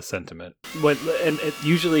agree with the sentiment.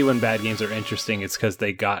 Usually when bad games are interesting, it's because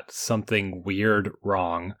they got something weird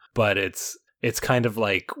wrong, but it's kind of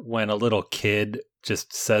like when a little kid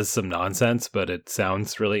just says some nonsense, but it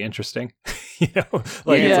sounds really interesting. It's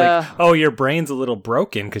like, oh, your brain's a little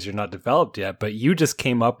broken because you're not developed yet, but you just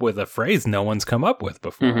came up with a phrase no one's come up with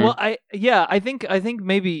before. Mm-hmm. Well, I think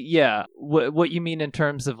maybe what you mean in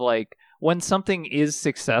terms of like when something is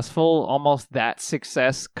successful, almost that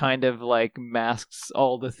success kind of like masks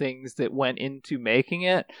all the things that went into making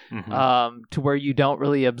it, to where you don't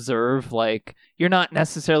really observe, like you're not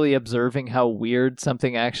necessarily observing how weird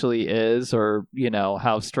something actually is, or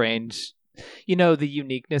how strange, the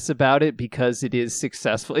uniqueness about it, because it is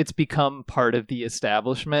successful. It's become part of the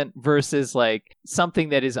establishment versus like something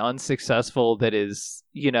that is unsuccessful, that is,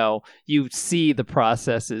 you see the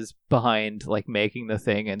processes behind like making the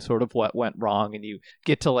thing and sort of what went wrong, and you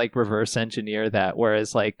get to like reverse engineer that.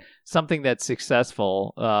 Whereas like something that's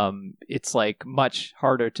successful, it's like much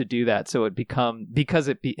harder to do that. So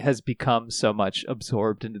it has become so much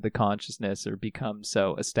absorbed into the consciousness, or become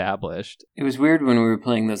so established. It was weird when we were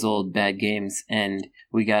playing those old bad games and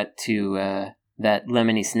we got to that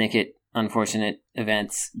Lemony Snicket Unfortunate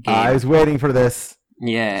Events game. I was waiting for this.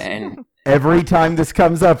 Yeah, and every time this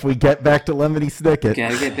comes up, we get back to Lemony Snicket.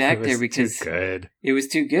 Gotta get back there because it was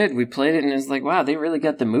too good. We played it and it was like, wow, they really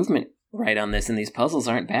got the movement right on this, and these puzzles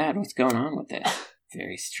aren't bad. What's going on with this?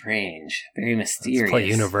 Very strange. Very mysterious. Let's play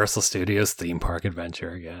Universal Studios Theme Park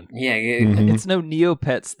Adventure again. Yeah. It's no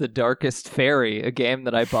Neopets The Darkest Fairy, a game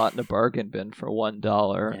that I bought in a bargain bin for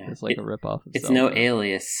 $1. Yeah. It's like a ripoff of It's Zelda. no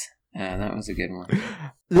Alias. That was a good one.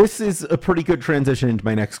 This is a pretty good transition into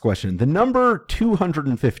my next question. The number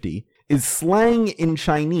 250 is slang in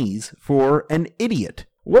Chinese for an idiot.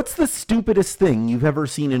 What's the stupidest thing you've ever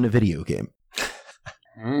seen in a video game?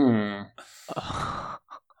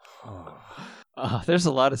 There's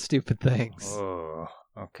a lot of stupid things. Oh,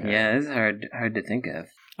 okay. Yeah, it's hard to think of.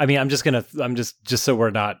 I mean, I'm just so we're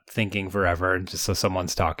not thinking forever and just so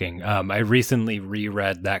someone's talking. I recently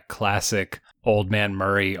reread that classic Old Man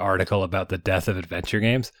Murray article about the death of adventure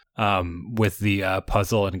games, with the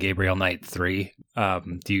puzzle in Gabriel Knight 3.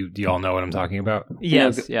 Do you all know what I'm talking about?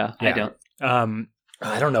 Yes, yeah. I don't.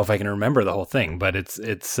 I don't know if I can remember the whole thing, but it's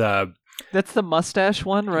that's the mustache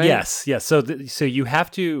one, right? Yes. So you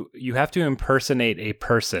have to impersonate a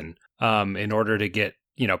person in order to get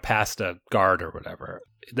past a guard or whatever.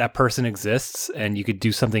 That person exists, and you could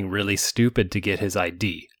do something really stupid to get his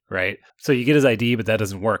ID, right? So you get his ID, but that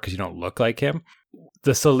doesn't work because you don't look like him.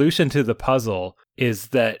 The solution to the puzzle is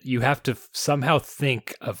that you have to somehow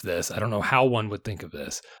think of this. I don't know how one would think of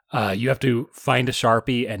this. You have to find a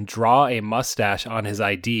Sharpie and draw a mustache on his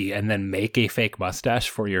ID, and then make a fake mustache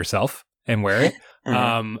for yourself. and wear it.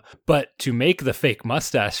 But to make the fake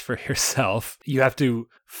mustache for yourself, you have to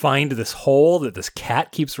find this hole that this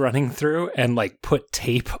cat keeps running through and like put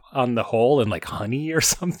tape on the hole and like honey or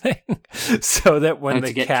something so that when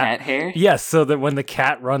the cat hair? Yes, so that when the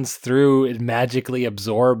cat runs through, it magically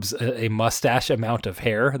absorbs a mustache amount of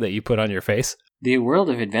hair that you put on your face. The world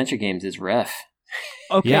of adventure games is rough.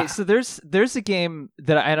 Okay, so there's a game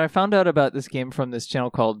that I found out about this game from this channel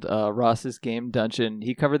called Ross's Game Dungeon.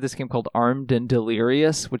 He covered this game called Armed and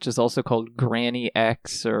Delirious, which is also called Granny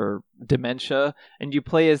X or Dementia, and you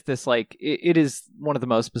play as this like it is one of the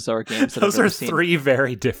most bizarre games that Those I've ever are seen. three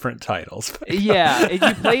very different titles. Yeah, and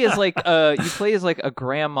you play as like a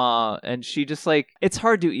grandma, and she just like it's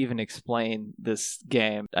hard to even explain this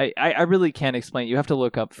game. I really can't explain. You have to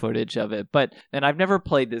look up footage of it, and I've never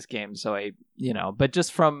played this game, so but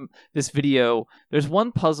just from this video, there's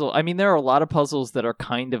one puzzle. I mean, there are a lot of puzzles that are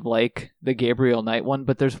kind of like the Gabriel Knight one,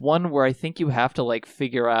 but there's one where I think you have to like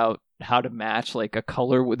figure out how to match like a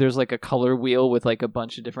color. There's like a color wheel with like a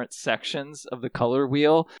bunch of different sections of the color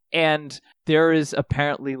wheel, and there is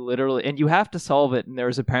apparently literally, and you have to solve it, and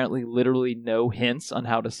there's apparently literally no hints on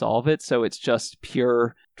how to solve it, so it's just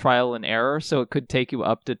pure trial and error, so it could take you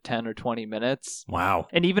up to 10 or 20 minutes. Wow.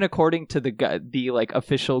 And even according to the like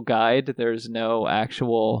official guide, there's no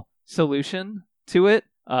actual solution to it.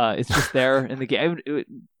 It's just there in the game.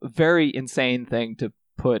 Very insane thing to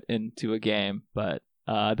put into a game, but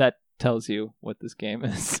that tells you what this game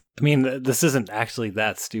is. I mean, this isn't actually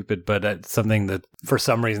that stupid, but it's something that for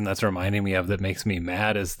some reason that's reminding me of that makes me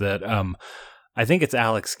mad is that I think it's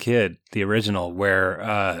Alex Kidd, the original,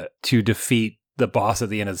 where to defeat the boss at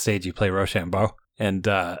the end of the stage, you play Rochambeau. And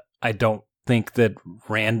I don't think that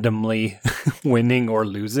randomly winning or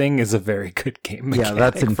losing is a very good game mechanic. Yeah,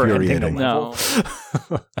 that's infuriating. No.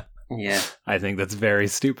 Yeah. I think that's very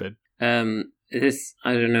stupid. I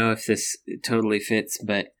don't know if this totally fits,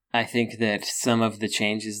 but I think that some of the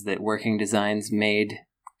changes that Working Designs made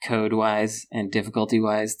code-wise and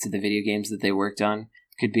difficulty-wise to the video games that they worked on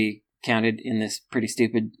could be counted in this pretty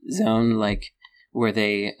stupid zone, like where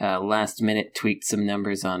they last minute tweaked some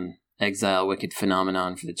numbers on Exile Wicked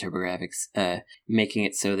Phenomenon for the TurboGrafx, making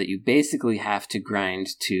it so that you basically have to grind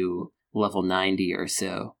to level 90 or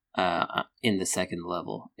so in the second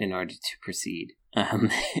level in order to proceed.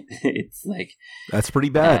 It's like... That's pretty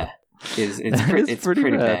bad. It's pretty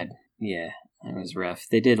bad. Yeah, it was rough.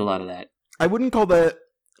 They did a lot of that. I wouldn't call that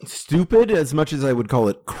stupid as much as I would call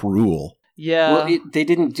it cruel. Yeah. Well, they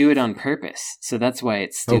didn't do it on purpose, so that's why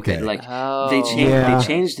it's stupid. Okay. Like Oh. they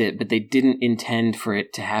changed it, but they didn't intend for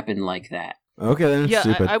it to happen like that. Okay, then it's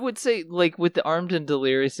stupid. I would say, like, with the Armed and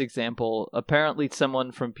Delirious example, apparently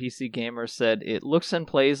someone from PC Gamer said it looks and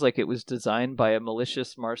plays like it was designed by a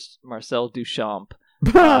malicious Marcel Duchamp.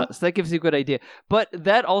 So that gives you a good idea. But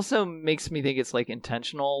that also makes me think it's, like,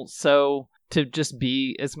 intentional, so to just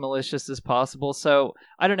be as malicious as possible. So,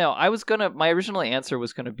 I don't know. My original answer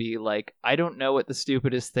was going to be, like, I don't know what the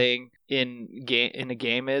stupidest thing in a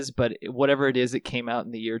game is, but whatever it is, it came out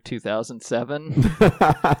in the year 2007.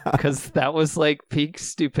 Because that was, like, peak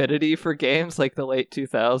stupidity for games, like the late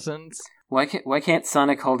 2000s. Why can't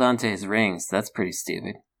Sonic hold on to his rings? That's pretty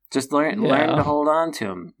stupid. Just learn to hold on to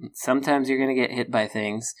them. Sometimes you're gonna get hit by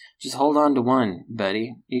things. Just hold on to one,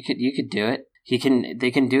 buddy. You could do it.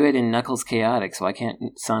 They can do it in Knuckles Chaotix. Why can't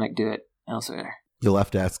Sonic do it elsewhere? You'll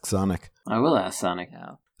have to ask Sonic. I will ask Sonic.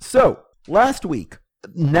 Yeah. So, last week,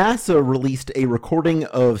 NASA released a recording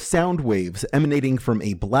of sound waves emanating from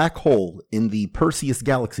a black hole in the Perseus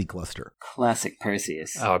galaxy cluster. Classic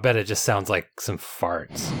Perseus. Oh, I bet it just sounds like some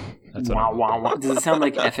farts. That's what Wow, wow, wow. Does it sound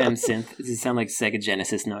like FM synth? Does it sound like Sega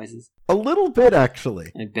Genesis noises? A little bit,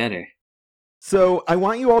 actually. It better. So, I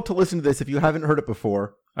want you all to listen to this if you haven't heard it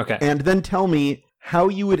before, Okay. and then tell me how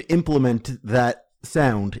you would implement that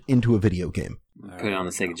sound into a video game. Put it on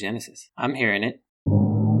the Sega Genesis. I'm hearing it.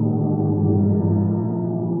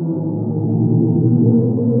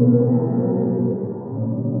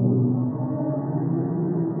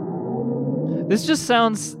 This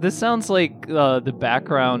sounds like the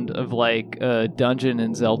background of like a dungeon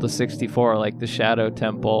in Zelda 64, like the Shadow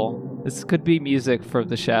Temple. This could be music for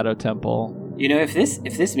the Shadow Temple. You know, if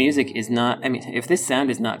this music is not, if this sound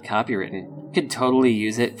is not copywritten, you could totally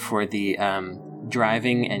use it for the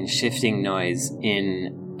driving and shifting noise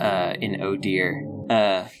in Oh Dear.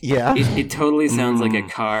 Yeah? It totally sounds like a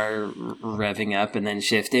car revving up and then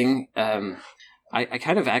shifting. I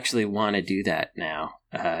kind of actually want to do that now.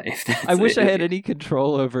 If that's I wish I had any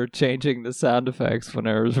control over changing the sound effects when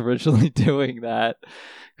I was originally doing that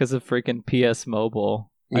because of freaking PS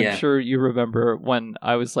Mobile. I'm sure you remember when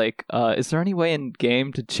I was like, is there any way in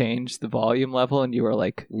game to change the volume level? And you were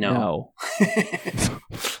like, no.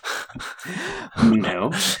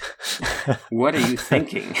 No. What are you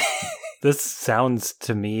thinking? This sounds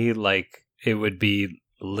to me like it would be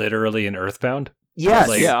literally an Earthbound.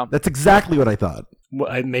 Yes, yeah. That's exactly what I thought.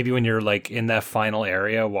 Maybe when you're like in that final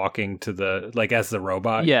area walking to the, like as the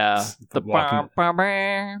robot. Yeah. Walking.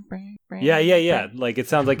 Yeah. Like it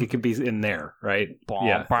sounds like it could be in there, right?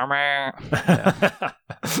 Yeah.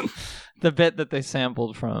 The bit that they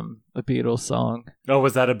sampled from a Beatles song. Oh,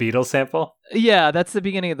 was that a Beatles sample? Yeah, that's the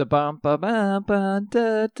beginning of the bum ba ba ba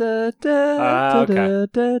da da da okay.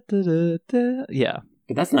 da da da. Yeah.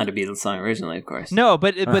 But that's not a Beatles song originally, of course. No,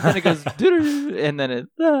 but then it goes and then it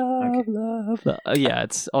love, love, love. Yeah,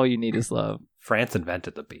 it's all you need is love. France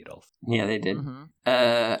invented the Beatles. Yeah, they did. Mm-hmm.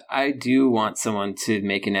 I do want someone to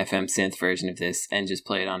make an FM synth version of this and just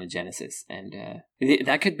play it on a Genesis, and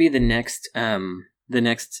that could be the next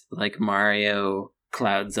like Mario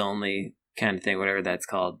Clouds Only kind of thing, whatever that's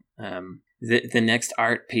called. The next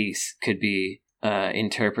art piece could be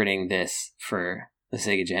interpreting this for the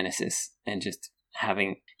Sega Genesis and just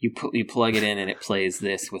having you plug it in and it plays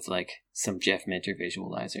this with like some Jeff Minter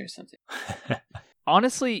visualizer or something.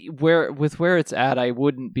 Honestly, where it's at, I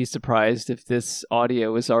wouldn't be surprised if this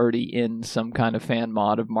audio is already in some kind of fan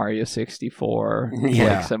mod of Mario 64,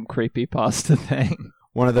 like some creepypasta thing.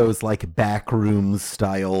 One of those like Backrooms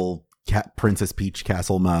style Princess Peach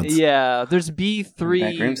castle mods. Yeah, there's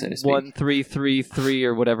B31333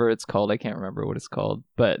 or whatever it's called. I can't remember what it's called,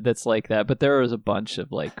 but that's like that. But there is a bunch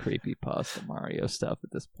of like creepypasta Mario stuff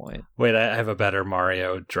at this point. Wait, I have a better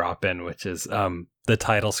Mario drop-in, which is the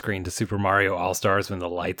title screen to Super Mario All-Stars when the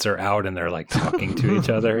lights are out and they're like talking to each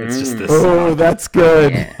other. It's just this. Oh, that's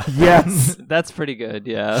good. Yeah. Yes. That's pretty good,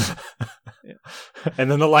 yeah.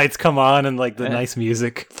 And then the lights come on and like the nice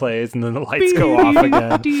music plays and then the lights go off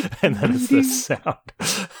again. And then it's this sound.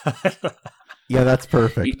 Yeah, that's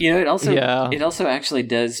perfect. You know, it also actually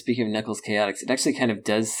does, speaking of Knuckles Chaotix, it actually kind of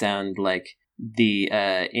does sound like the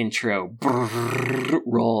intro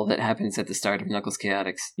roll that happens at the start of Knuckles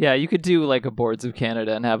Chaotix. Yeah, you could do like a Boards of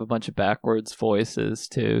Canada and have a bunch of backwards voices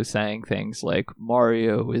too, saying things like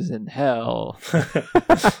Mario is in hell.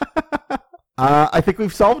 I think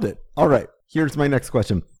we've solved it. All right, here's my next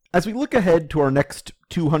question. As we look ahead to our next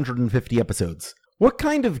 250 episodes, what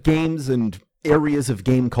kind of games and areas of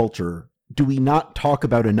game culture do we not talk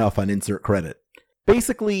about enough on Insert Credit?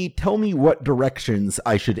 Basically, tell me what directions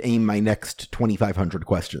I should aim my next 2,500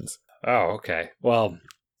 questions. Oh, okay. Well,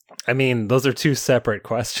 I mean, those are two separate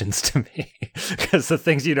questions to me. Because the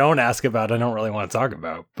things you don't ask about, I don't really want to talk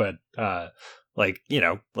about. But, like, you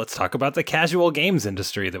know, let's talk about the casual games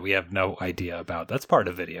industry that we have no idea about. That's part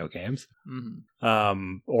of video games.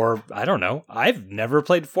 Mm-hmm. Or, I don't know. I've never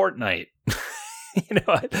played Fortnite. You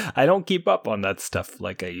know, I don't keep up on that stuff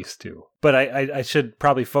like I used to. But I should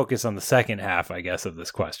probably focus on the second half, I guess, of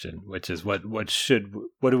this question, which is what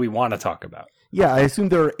do we want to talk about? Yeah, I assume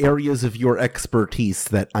there are areas of your expertise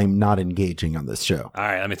that I'm not engaging on this show. All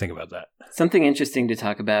right, let me think about that. Something interesting to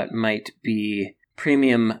talk about might be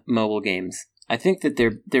premium mobile games. I think that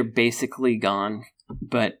they're basically gone,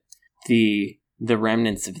 but the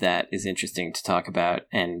remnants of that is interesting to talk about,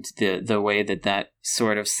 and the way that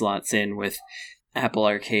sort of slots in with Apple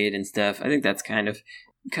Arcade and stuff. I think that's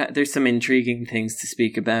there's some intriguing things to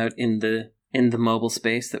speak about in the mobile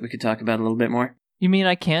space that we could talk about a little bit more. You mean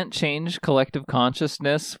I can't change collective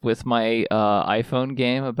consciousness with my iPhone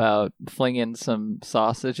game about flinging some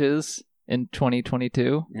sausages in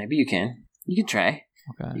 2022? Maybe you can. You could try.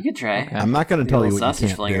 Okay. You could try. Okay. I'm not going to tell you what you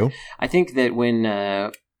can't do. I think that when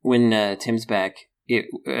Tim's back,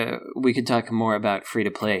 we could talk more about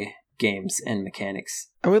free-to-play games and mechanics.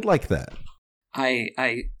 I would like that.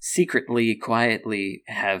 I secretly, quietly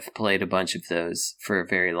have played a bunch of those for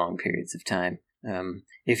very long periods of time.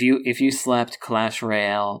 If you slapped Clash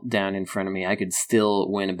Royale down in front of me, I could still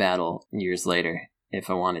win a battle years later if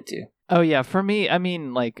I wanted to. Oh yeah, for me, I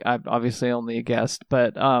mean, like, I'm obviously only a guest,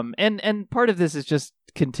 but and part of this is just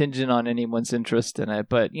contingent on anyone's interest in it,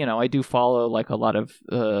 but you know, I do follow like a lot of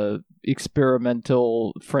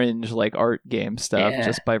experimental fringe like art game stuff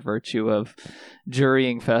just by virtue of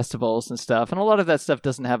jurying festivals and stuff, and a lot of that stuff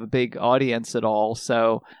doesn't have a big audience at all.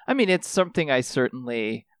 So I mean, it's something I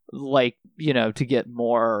certainly like, you know, to get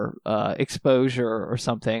more exposure or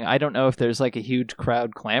something. I don't know if there's like a huge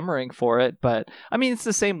crowd clamoring for it, but I mean, it's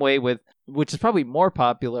the same way with which is probably more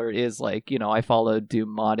popular, is like, I followed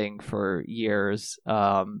Doom modding for years,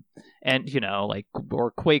 and like,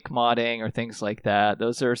 or Quake modding or things like that.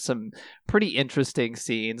 Those are some pretty interesting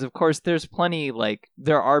scenes. Of course, there's plenty, like,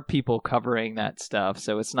 there are people covering that stuff,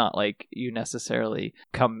 so it's not like you necessarily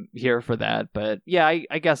come here for that. But yeah,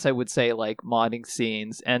 I guess I would say like modding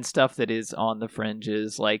scenes and stuff that is on the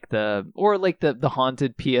fringes, like the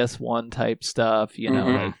haunted PS1 type stuff,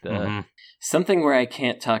 like the something where I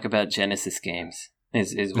can't talk about Genesis games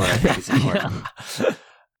is what I think is important.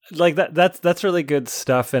 Like that's really good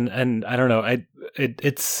stuff, and I don't know,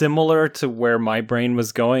 it's similar to where my brain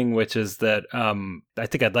was going, which is that I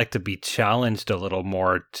think I'd like to be challenged a little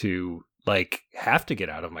more to like have to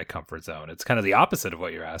get out of my comfort zone. It's kind of the opposite of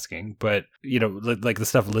what you're asking, but like the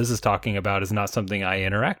stuff Liz is talking about is not something I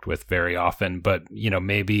interact with very often, but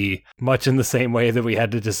maybe much in the same way that we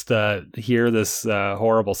had to just hear this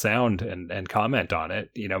horrible sound and comment on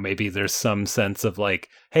it, maybe there's some sense of like,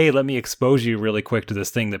 hey, let me expose you really quick to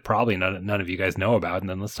this thing that probably none of you guys know about,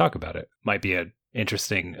 and then let's talk about it. Might be an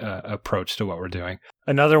interesting approach to what we're doing.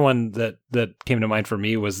 Another one that came to mind for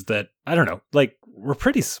me was that, I don't know, like, we're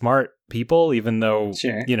pretty smart people, even though,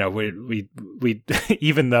 sure, we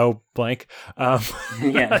even though blank, yeah. I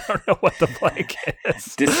don't know what the blank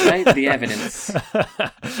is. Despite the evidence.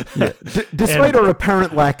 Yeah. Despite our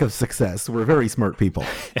apparent lack of success, we're very smart people.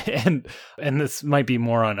 And this might be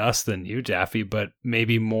more on us than you, Jaffe, but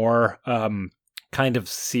maybe more kind of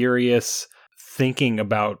serious thinking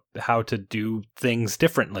about how to do things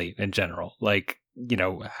differently in general. Like,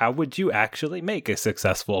 how would you actually make a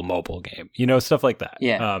successful mobile game? Stuff like that.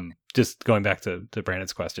 Yeah. Just going back to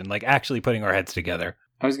Brandon's question, like actually putting our heads together.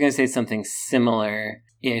 I was going to say something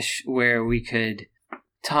similar-ish, where we could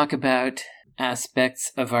talk about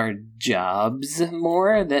aspects of our jobs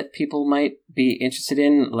more that people might be interested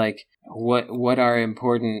in, like what are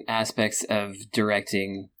important aspects of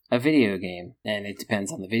directing a video game. And it depends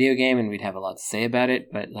on the video game, and we'd have a lot to say about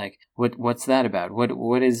it, but like what's that about?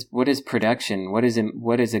 What is production? What does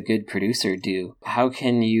a good producer do? How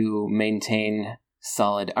can you maintain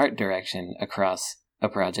solid art direction across a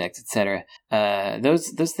project, etc.?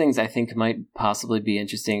 Those things I think might possibly be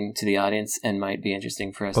interesting to the audience and might be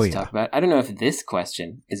interesting for us to talk about. I don't know if this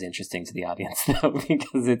question is interesting to the audience though,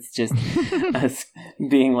 because it's just us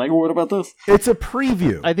being like, what about this? It's a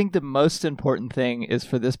preview. I think the most important thing is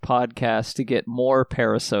for this podcast to get more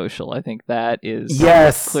parasocial. I think that is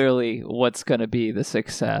clearly what's going to be the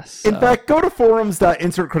success. In fact, go to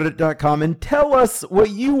forums.insertcredit.com and tell us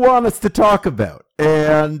what you want us to talk about.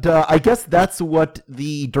 And I guess that's what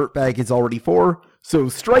the Dirtbag is already for. So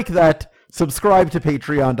strike that, subscribe to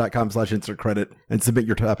patreon.com/insertcredit, and submit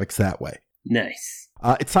your topics that way. Nice.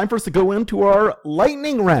 It's time for us to go into our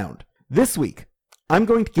lightning round. This week, I'm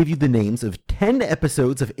going to give you the names of 10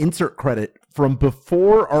 episodes of Insert Credit from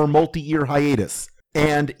before our multi-year hiatus.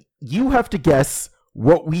 And you have to guess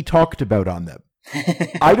what we talked about on them.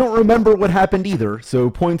 I don't remember what happened either,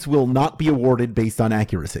 so points will not be awarded based on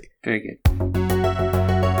accuracy. Very good.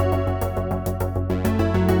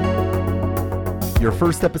 Your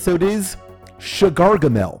first episode is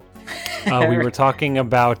Shagargamel. We were talking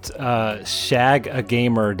about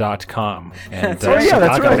shagagamer.com. And that's right.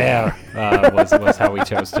 was how we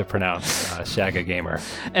chose to pronounce Shagagamer.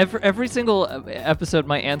 Every single episode,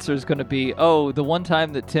 my answer is going to be, the one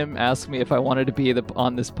time that Tim asked me if I wanted to be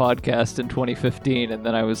on this podcast in 2015, and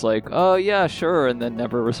then I was like, oh, yeah, sure, and then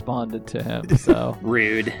never responded to him. So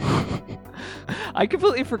Rude. I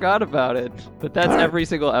completely forgot about it, but that's every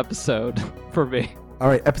single episode for me. All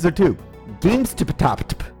right, episode 2, Games to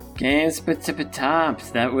Patop. Games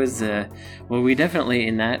Tops. That was, we definitely,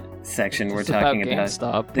 in that section, we're talking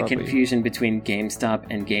about the confusion between GameStop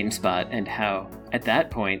and GameSpot, and how, at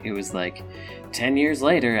that point, it was like, 10 years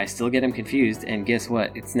later, I still get them confused, and guess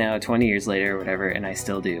what? It's now 20 years later or whatever, and I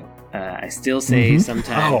still do. I still say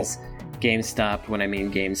sometimes GameStop when I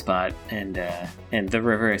mean GameSpot, and the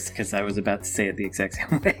reverse, because I was about to say it the exact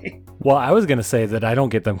same way. Well, I was going to say that I don't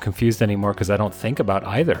get them confused anymore because I don't think about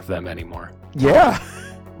either of them anymore. Yeah.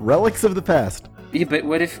 Relics of the past. Yeah, but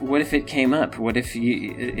what if it came up? What if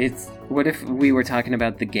we were talking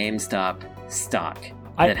about the GameStop stock?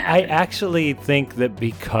 I actually think that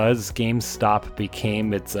because GameStop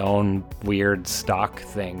became its own weird stock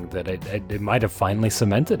thing, that it might have finally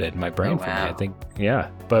cemented it in my brain for me. I think, yeah.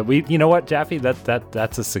 But you know what, Jaffe?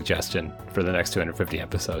 That's a suggestion for the next 250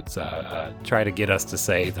 episodes. Try to get us to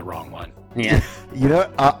say the wrong one. Yeah.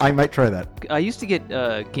 I might try that. I used to get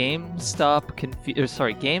GameStop confused.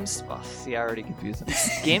 Sorry, GameSpot. See, I already confused them.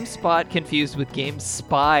 GameSpot confused with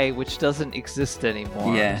GameSpy, which doesn't exist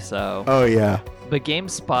anymore. Yeah. So. Oh yeah. But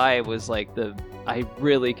GameSpy was like the I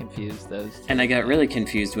really confused those two. And I got really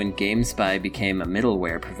confused when GameSpy became a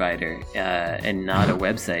middleware provider and not a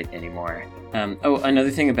website anymore. Another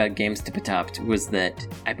thing about Games to Patopt was that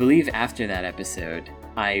I believe after that episode,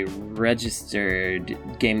 I registered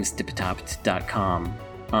GamesToPatopt.com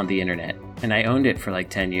on the internet, and I owned it for like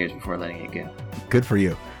 10 years before letting it go. Good for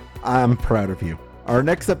you. I'm proud of you. Our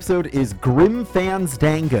next episode is Grim Fans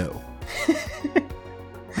Dango.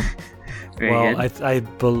 Very Well, good. I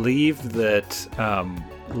believe that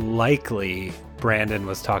likely Brandon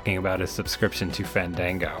was talking about his subscription to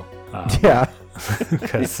Fandango. Yeah,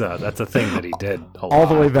 Because that's a thing that he did a lot. all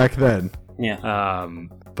the way back then. Yeah.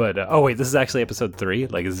 But wait, this is actually episode 3?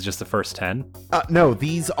 Like, is it just the first 10? No,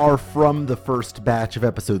 these are from the first batch of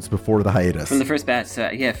episodes before the hiatus. From the first batch, so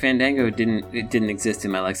yeah, Fandango didn't exist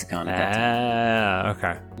in my lexicon at that time.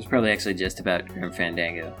 Okay. It was probably actually just about Grim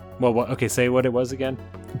Fandango. Well, okay, say what it was again.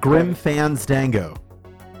 Grim Fans Dango.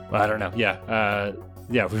 Well, I don't know.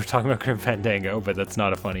 Yeah, we were talking about Grim Fandango, but that's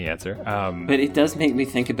not a funny answer. But it does make me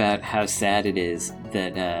think about how sad it is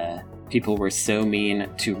that people were so mean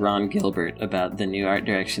to Ron Gilbert about the new art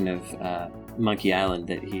direction of Monkey Island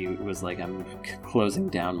that he was like, I'm closing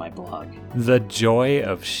down my blog. The joy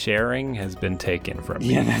of sharing has been taken from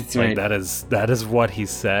me. Yeah, that's Like, right. that is what he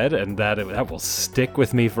said, and that will stick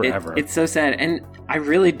with me forever. It's so sad, and I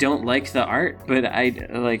really don't like the art, but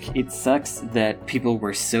it sucks that people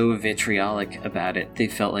were so vitriolic about it. They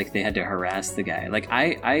felt like they had to harass the guy. Like,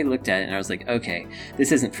 I looked at it and I was like, okay,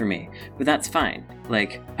 this isn't for me, but that's fine.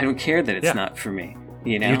 Like, I don't care that it's not for me.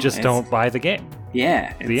 You know, You just don't buy the game.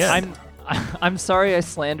 Yeah, The end. I'm sorry I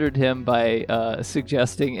slandered him by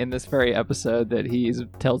suggesting in this very episode that he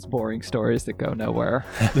tells boring stories that go nowhere.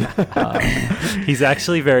 He's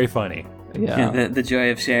actually very funny. Yeah. The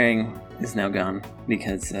joy of sharing is now gone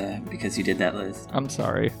because you did that, Liz. I'm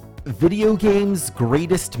sorry. Video games'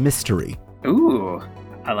 greatest mystery. Ooh,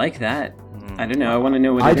 I like that. I don't know. I want to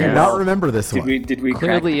know what I it do is. not remember this one. Did we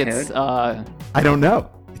Clearly, crack the it's code? I don't know.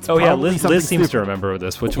 It's Oh yeah, probably Liz something seems to stupid. remember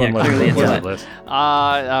this. Which Yeah, one was clearly it? it's Was what? it Liz?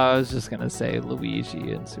 I was just gonna say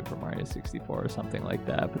Luigi in Super Mario 64 or something like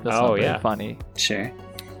that, but that's not very funny. Sure.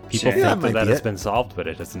 People Sure. Yeah, that think might that be has it. been solved, but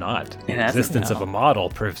it has not. It The hasn't, existence of no. a model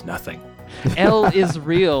proves nothing. L is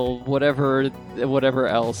real, whatever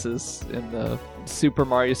else is in the Super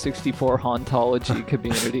Mario 64 hauntology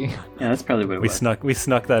community. Yeah, that's probably what it was. We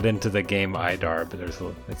snuck that into the game IDAR, but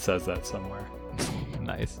it says that somewhere.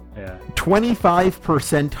 Nice. Yeah.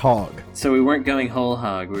 25% hog. So we weren't going whole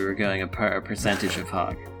hog. We were going a percentage of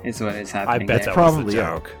hog. Is what is I happening. bet there. that was Probably, the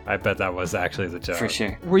yeah. joke. I bet that was actually the joke. For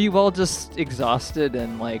sure. Were you all just exhausted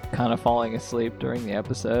and like kind of falling asleep during the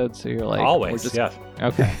episode? So you're like, Always, we're just... yeah.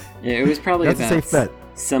 Okay. Yeah, it was probably That's a about safe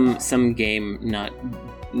bet. some game not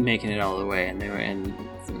making it all the way, and they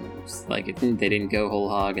they didn't go whole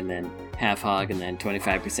hog, and then half hog, and then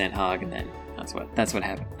 25% hog, and then that's what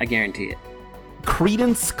happened. I guarantee it.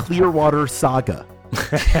 Credence Clearwater Saga.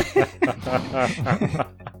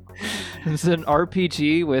 It's an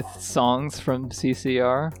RPG with songs from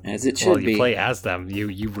CCR. As it should Well, be. you play as them.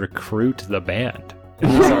 You recruit the band.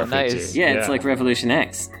 Oh, It's RPG. nice. Yeah, it's like Revolution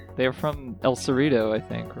X. They're from El Cerrito, I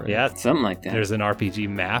think, right? Yeah, Something like that. there's an RPG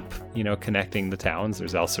map, connecting the towns.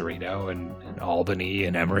 There's El Cerrito and Albany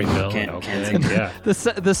and Emeryville and Oakland. Yeah.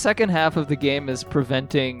 The second half of the game is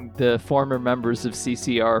preventing the former members of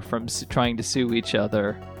CCR from trying to sue each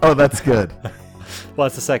other. Oh, that's good. Well,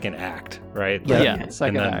 it's the second act, right? Yeah, And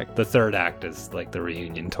second then act. The third act is like the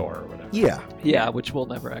reunion tour or whatever. Yeah. Yeah, which we'll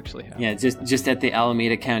never actually have. Yeah, just at the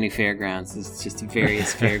Alameda County Fairgrounds. It's just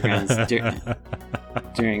various fairgrounds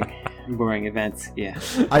during boring events. Yeah,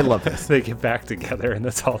 I love this. They get back together and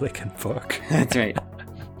that's all they can book. that's right.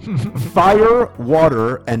 Fire,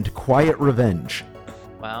 water, and quiet revenge.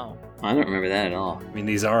 Wow. I don't remember that at all. I mean,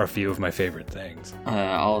 these are a few of my favorite things.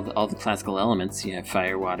 All the classical elements. You have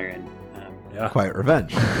fire, water, and Yeah. Quiet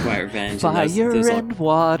revenge. quiet revenge. Fire and those all- and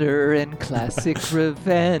water and classic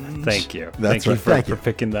revenge. Thank you. That's Thank you right. for, Thank for you.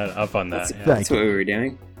 picking that up on that. Yeah. That's what we were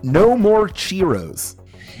doing. No more Cheeros.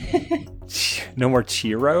 No more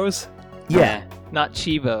Cheeros? Yeah. Not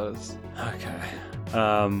Chivos.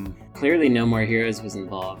 Okay. Clearly, No More Heroes was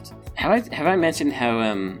involved. Have I mentioned how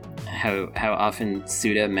often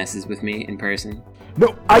Suda messes with me in person?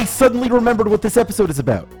 No, I suddenly remembered what this episode is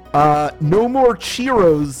about. No More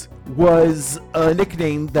Cheeros was a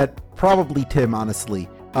nickname that probably Tim, honestly,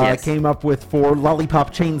 Yes. came up with for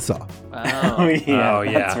Lollipop Chainsaw. Oh Wow.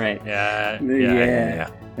 yeah, that's right. Yeah.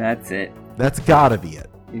 That's it. That's gotta be it.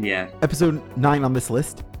 Yeah, Episode 9 on this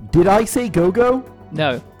list. Did I say Go-Go?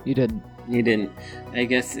 No, you didn't. you didn't. I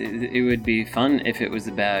guess it would be fun if it was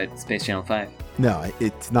about Space Channel 5. No,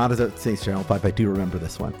 it's not a Saints Channel 5. I do remember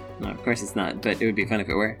this one. No, of course it's not, but it would be fun if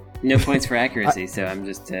it were. No points for accuracy, so I'm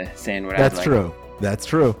just saying what I would like. That's true. That's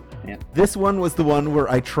true. Yeah. This one was the one where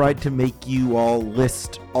I tried to make you all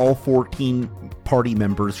list all 14 party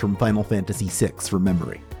members from Final Fantasy VI from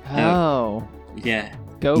memory. Oh. Yeah.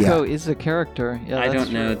 Go-Go is a character. Yeah, I that's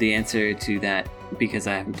don't know true. the answer to that because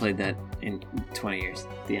I haven't played that in 20 years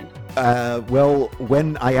at the end. Well,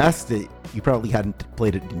 when I asked it, you probably hadn't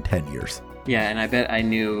played it in 10 years. Yeah, and I bet I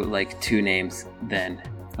knew like 2 names then.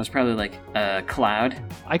 I was probably like Cloud.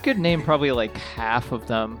 I could name probably like half of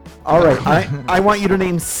them. All right, I want you to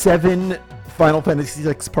name 7 Final Fantasy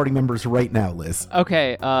VI party members right now, Liz.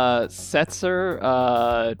 Okay, Setzer,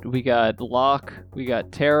 we got Locke, we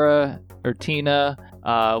got Terra, or Tina,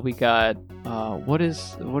 we got, what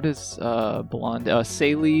is blonde?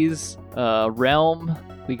 Celes, Realm,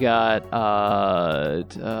 we got,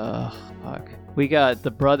 we got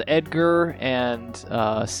the brother Edgar and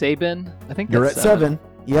Sabin. I think You're that's at 7.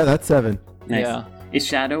 Yeah, that's 7. Nice. Yeah. Is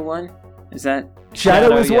Shadow one? Is that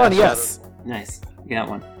Shadow is yeah, one, Shadow. yes. nice? Got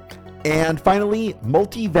one. And finally,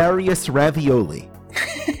 multivarious ravioli.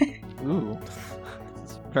 Ooh,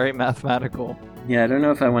 it's very mathematical. Yeah, I don't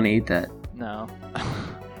know if I want to eat that. No.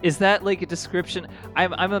 Is that like a description?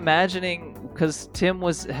 I'm imagining, because Tim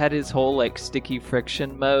had his whole like sticky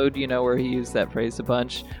friction mode, you know, where he used that phrase a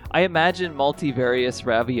bunch. I imagine multivarious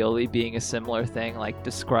ravioli being a similar thing, like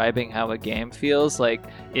describing how a game feels. Like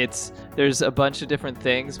there's a bunch of different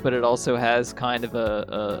things, but it also has kind of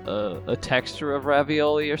a texture of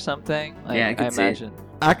ravioli or something. Like, Yeah, I could see it. imagine.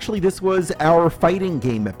 Actually, this was our fighting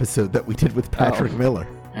game episode that we did with Patrick Miller.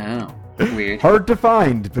 Oh, weird. Hard to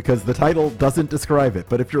find because the title doesn't describe it,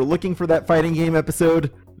 but if you're looking for that fighting game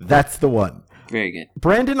episode, that's the one. Very good.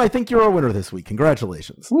 Brandon, I think you're our winner this week.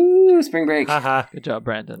 Congratulations. Woo! Spring break. Haha. Good job,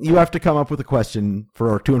 Brandon. You have to come up with a question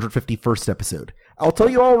for our 251st episode. I'll tell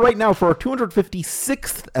you all right now, for our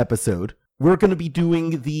 256th episode, we're going to be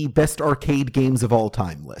doing the best arcade games of all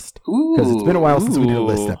time list. Because it's been a while since we did a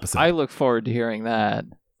list Ooh, episode. I look forward to hearing that.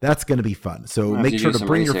 That's going to be fun. So We'll have make to sure do to some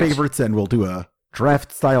bring your research. favorites and we'll do a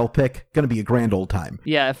draft style pick. Going to be a grand old time.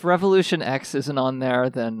 Yeah, if Revolution X isn't on there,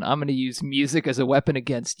 then I'm going to use music as a weapon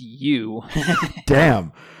against you.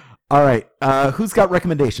 Damn. All right. Who's got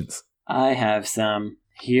recommendations? I have some.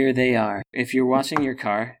 Here they are. If you're washing your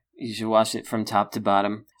car, you should wash it from top to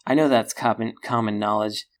bottom. I know that's common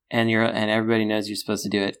knowledge, and everybody knows you're supposed to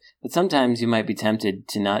do it. But sometimes you might be tempted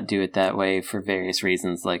to not do it that way for various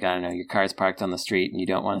reasons. Like, I don't know, your car's parked on the street and you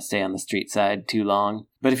don't want to stay on the street side too long.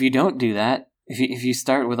 But if you don't do that, if you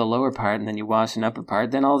start with a lower part and then you wash an upper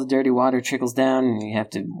part, then all the dirty water trickles down and you have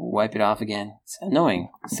to wipe it off again. It's annoying.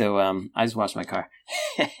 So I just wash my car.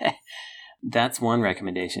 That's one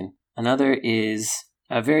recommendation. Another is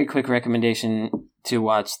a very quick recommendation to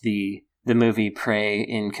watch the movie Prey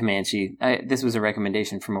in Comanche. This was a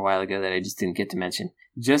recommendation from a while ago that I just didn't get to mention.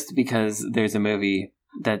 Just because there's a movie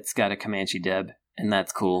that's got a Comanche dub, and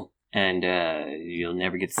that's cool. And you'll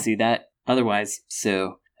never get to see that otherwise.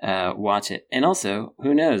 So watch it. And also,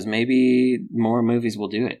 who knows, maybe more movies will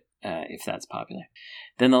do it if that's popular.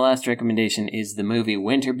 Then the last recommendation is the movie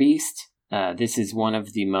Winter Beast. This is one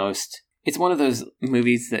of the most... It's one of those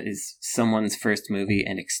movies that is someone's first movie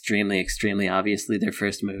and extremely, extremely obviously their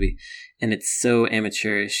first movie. And it's so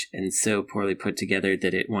amateurish and so poorly put together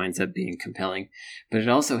that it winds up being compelling. But it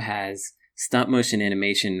also has stop motion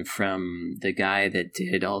animation from the guy that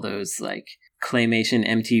did all those like claymation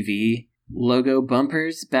MTV logo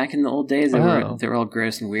bumpers back in the old days. They're all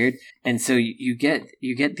gross and weird. And so you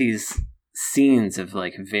get these scenes of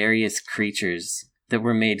like various creatures that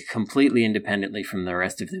were made completely independently from the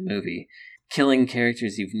rest of the movie, killing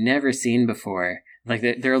characters you've never seen before. Like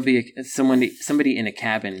there'll be somebody in a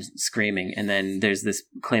cabin screaming, and then there's this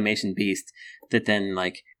claymation beast that then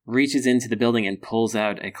like reaches into the building and pulls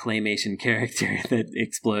out a claymation character that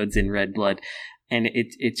explodes in red blood, and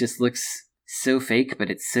it just looks so fake, but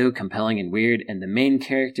it's so compelling and weird. And the main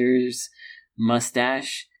character's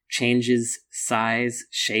mustache changes size,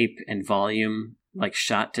 shape, and volume like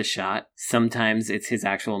shot to shot. Sometimes it's his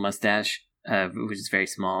actual mustache, which is very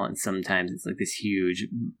small, and sometimes it's like this huge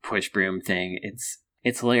push broom thing.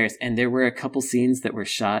 It's hilarious. And there were a couple scenes that were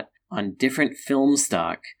shot on different film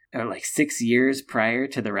stock, or like 6 years prior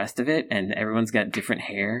to the rest of it, and everyone's got different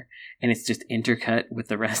hair, and it's just intercut with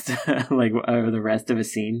the rest the rest of a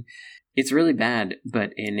scene. It's really bad,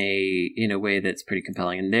 but in a way that's pretty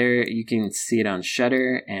compelling. And there you can see it on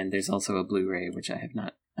Shudder, and there's also a Blu-ray, which I have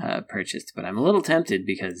not purchased, but I'm a little tempted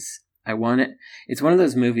because I want it. It's one of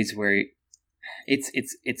those movies where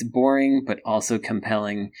it's boring but also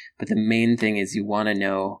compelling, but the main thing is you want to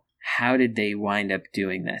know how did they wind up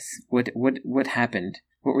doing this? What happened?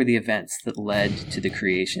 What were the events that led to the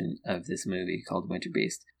creation of this movie called Winter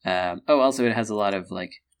Beast? Also, it has a lot of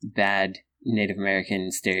like bad Native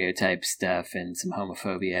American stereotype stuff and some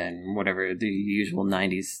homophobia and whatever the usual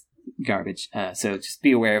 90s garbage. So just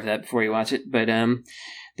be aware of that before you watch it. But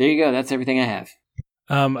there you go. That's everything I have.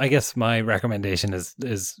 I guess my recommendation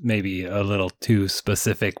is maybe a little too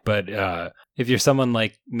specific, but if you're someone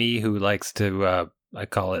like me who likes to, I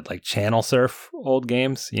call it like channel surf old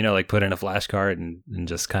games, like put in a flashcard and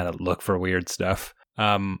just kind of look for weird stuff.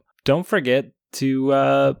 Don't forget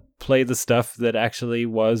to play the stuff that actually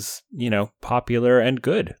was, popular and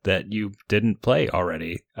good that you didn't play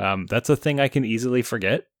already. That's a thing I can easily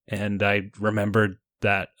forget. And I remembered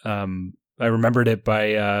that, I remembered it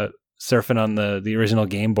by surfing on the original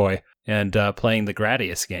Game Boy and playing the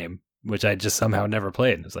Gradius game, which I just somehow never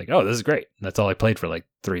played. And it's like, oh, this is great. And that's all I played for like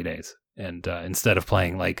 3 days. And instead of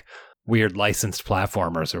playing like weird licensed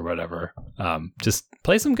platformers or whatever, just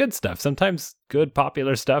play some good stuff. Sometimes good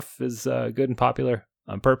popular stuff is good and popular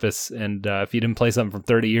on purpose. And if you didn't play something from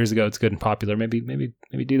 30 years ago, it's good and popular. Maybe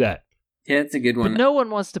do that. Yeah, it's a good one. But no one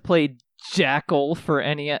wants to play Jackal for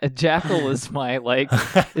any. Jackal is my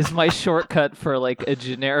is my shortcut for like a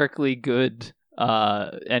generically good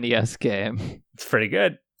NES game. It's pretty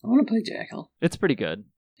good. I want to play Jackal. It's pretty good.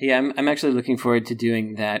 Yeah, I'm actually looking forward to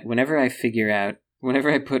doing that. Whenever I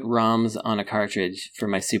put ROMs on a cartridge for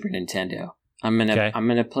my Super Nintendo, I'm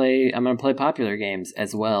gonna play popular games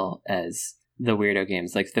as well as the weirdo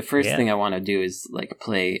games. Like the first thing I want to do is like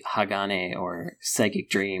play Hagane or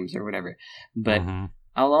Psychic Dreams or whatever. But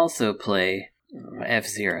I'll also play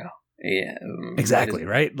F-Zero. Yeah, exactly,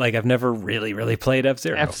 right? Like I've never really played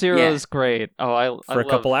F-Zero. F-Zero is great. Oh, for a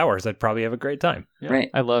couple hours, I'd probably have a great time. Yeah. Right.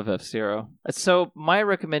 I love F-Zero. So my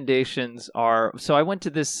recommendations are, I went to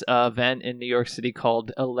this event in New York City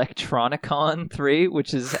called Electronicon 3,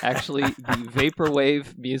 which is actually the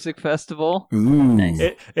Vaporwave Music Festival. Ooh. Nice.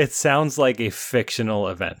 It sounds like a fictional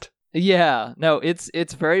event. Yeah, no, it's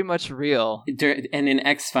very much real. And in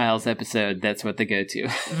X-Files episode, that's what they go to.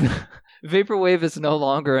 Vaporwave is no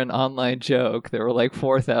longer an online joke. There were like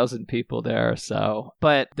 4,000 people there.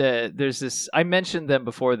 But there's this, I mentioned them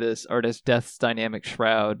before, this artist Death's Dynamic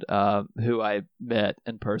Shroud, who I met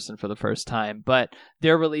in person for the first time. But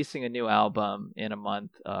they're releasing a new album in a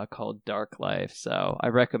month called Dark Life. So I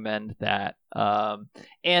recommend that.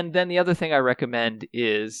 And then the other thing I recommend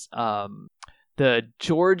is the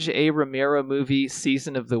George A. Romero movie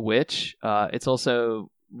Season of the Witch. It's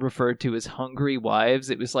also referred to as Hungry Wives.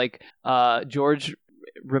 It was like George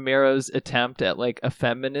Romero's attempt at like a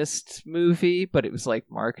feminist movie, but it was like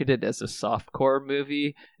marketed as a softcore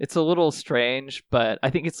movie. It's a little strange, but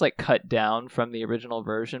I think it's like cut down from the original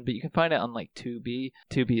version, but you can find it on like Tubi.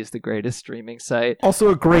 Tubi is the greatest streaming site. Also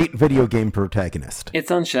a great video game protagonist.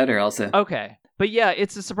 It's on Shudder also. Okay. But yeah,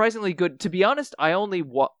 it's a surprisingly good. To be honest, I only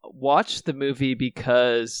watched the movie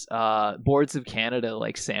because Boards of Canada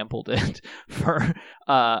like sampled it for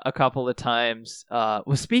a couple of times.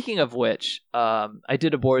 Well, speaking of which, I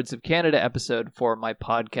did a Boards of Canada episode for my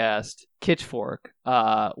podcast Kitchfork,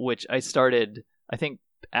 which I started, I think,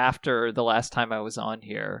 after the last time I was on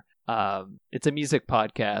here. It's a music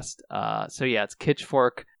podcast. So yeah, it's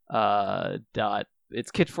Kitchfork. It's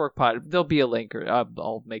Kitchfork Pod. There'll be a link, or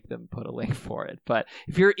I'll make them put a link for it. But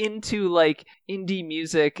if you're into like indie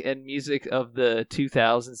music and music of the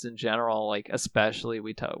 2000s in general, like especially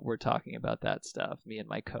we're talking about that stuff, me and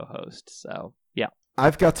my co-host. So yeah,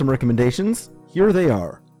 I've got some recommendations. Here they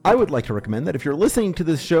are. I would like to recommend that if you're listening to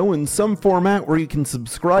this show in some format where you can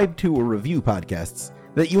subscribe to or review podcasts,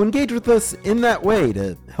 that you engage with us in that way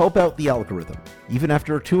to help out the algorithm. Even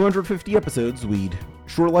after 250 episodes, we'd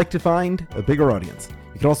sure like to find a bigger audience.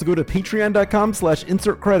 You can also go to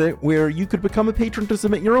patreon.com/insertcredit, where you could become a patron to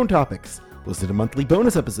submit your own topics, listen to monthly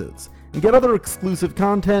bonus episodes, and get other exclusive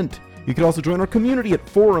content. You can also join our community at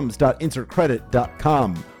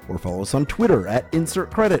forums.insertcredit.com, or follow us on Twitter at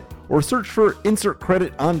insertcredit, or search for Insert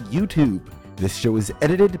Credit on YouTube. This show is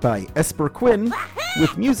edited by Esper Quinn,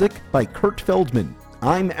 with music by Kurt Feldman.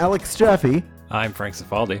 I'm Alex Jaffe. I'm Frank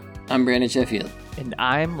Cifaldi. I'm Brandon Sheffield. And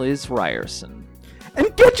I'm Liz Ryerson.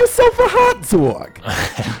 And get yourself a hot dog!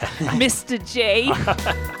 Mr. J.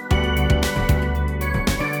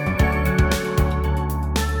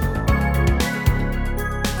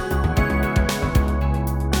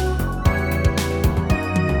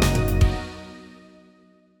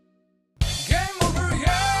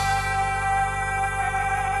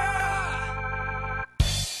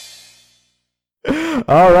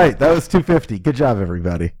 All right, that was 250. Good job,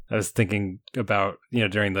 everybody. I was thinking about,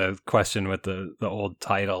 during the question with the old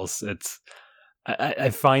titles, I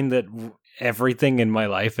find that everything in my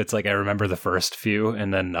life, it's like I remember the first few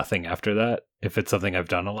and then nothing after that. If it's something I've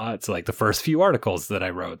done a lot, it's like the first few articles that I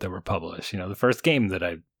wrote that were published, the first game that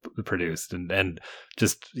I produced, and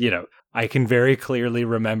just, I can very clearly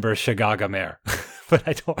remember Shagagamere, but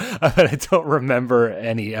I don't remember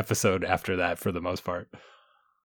any episode after that for the most part.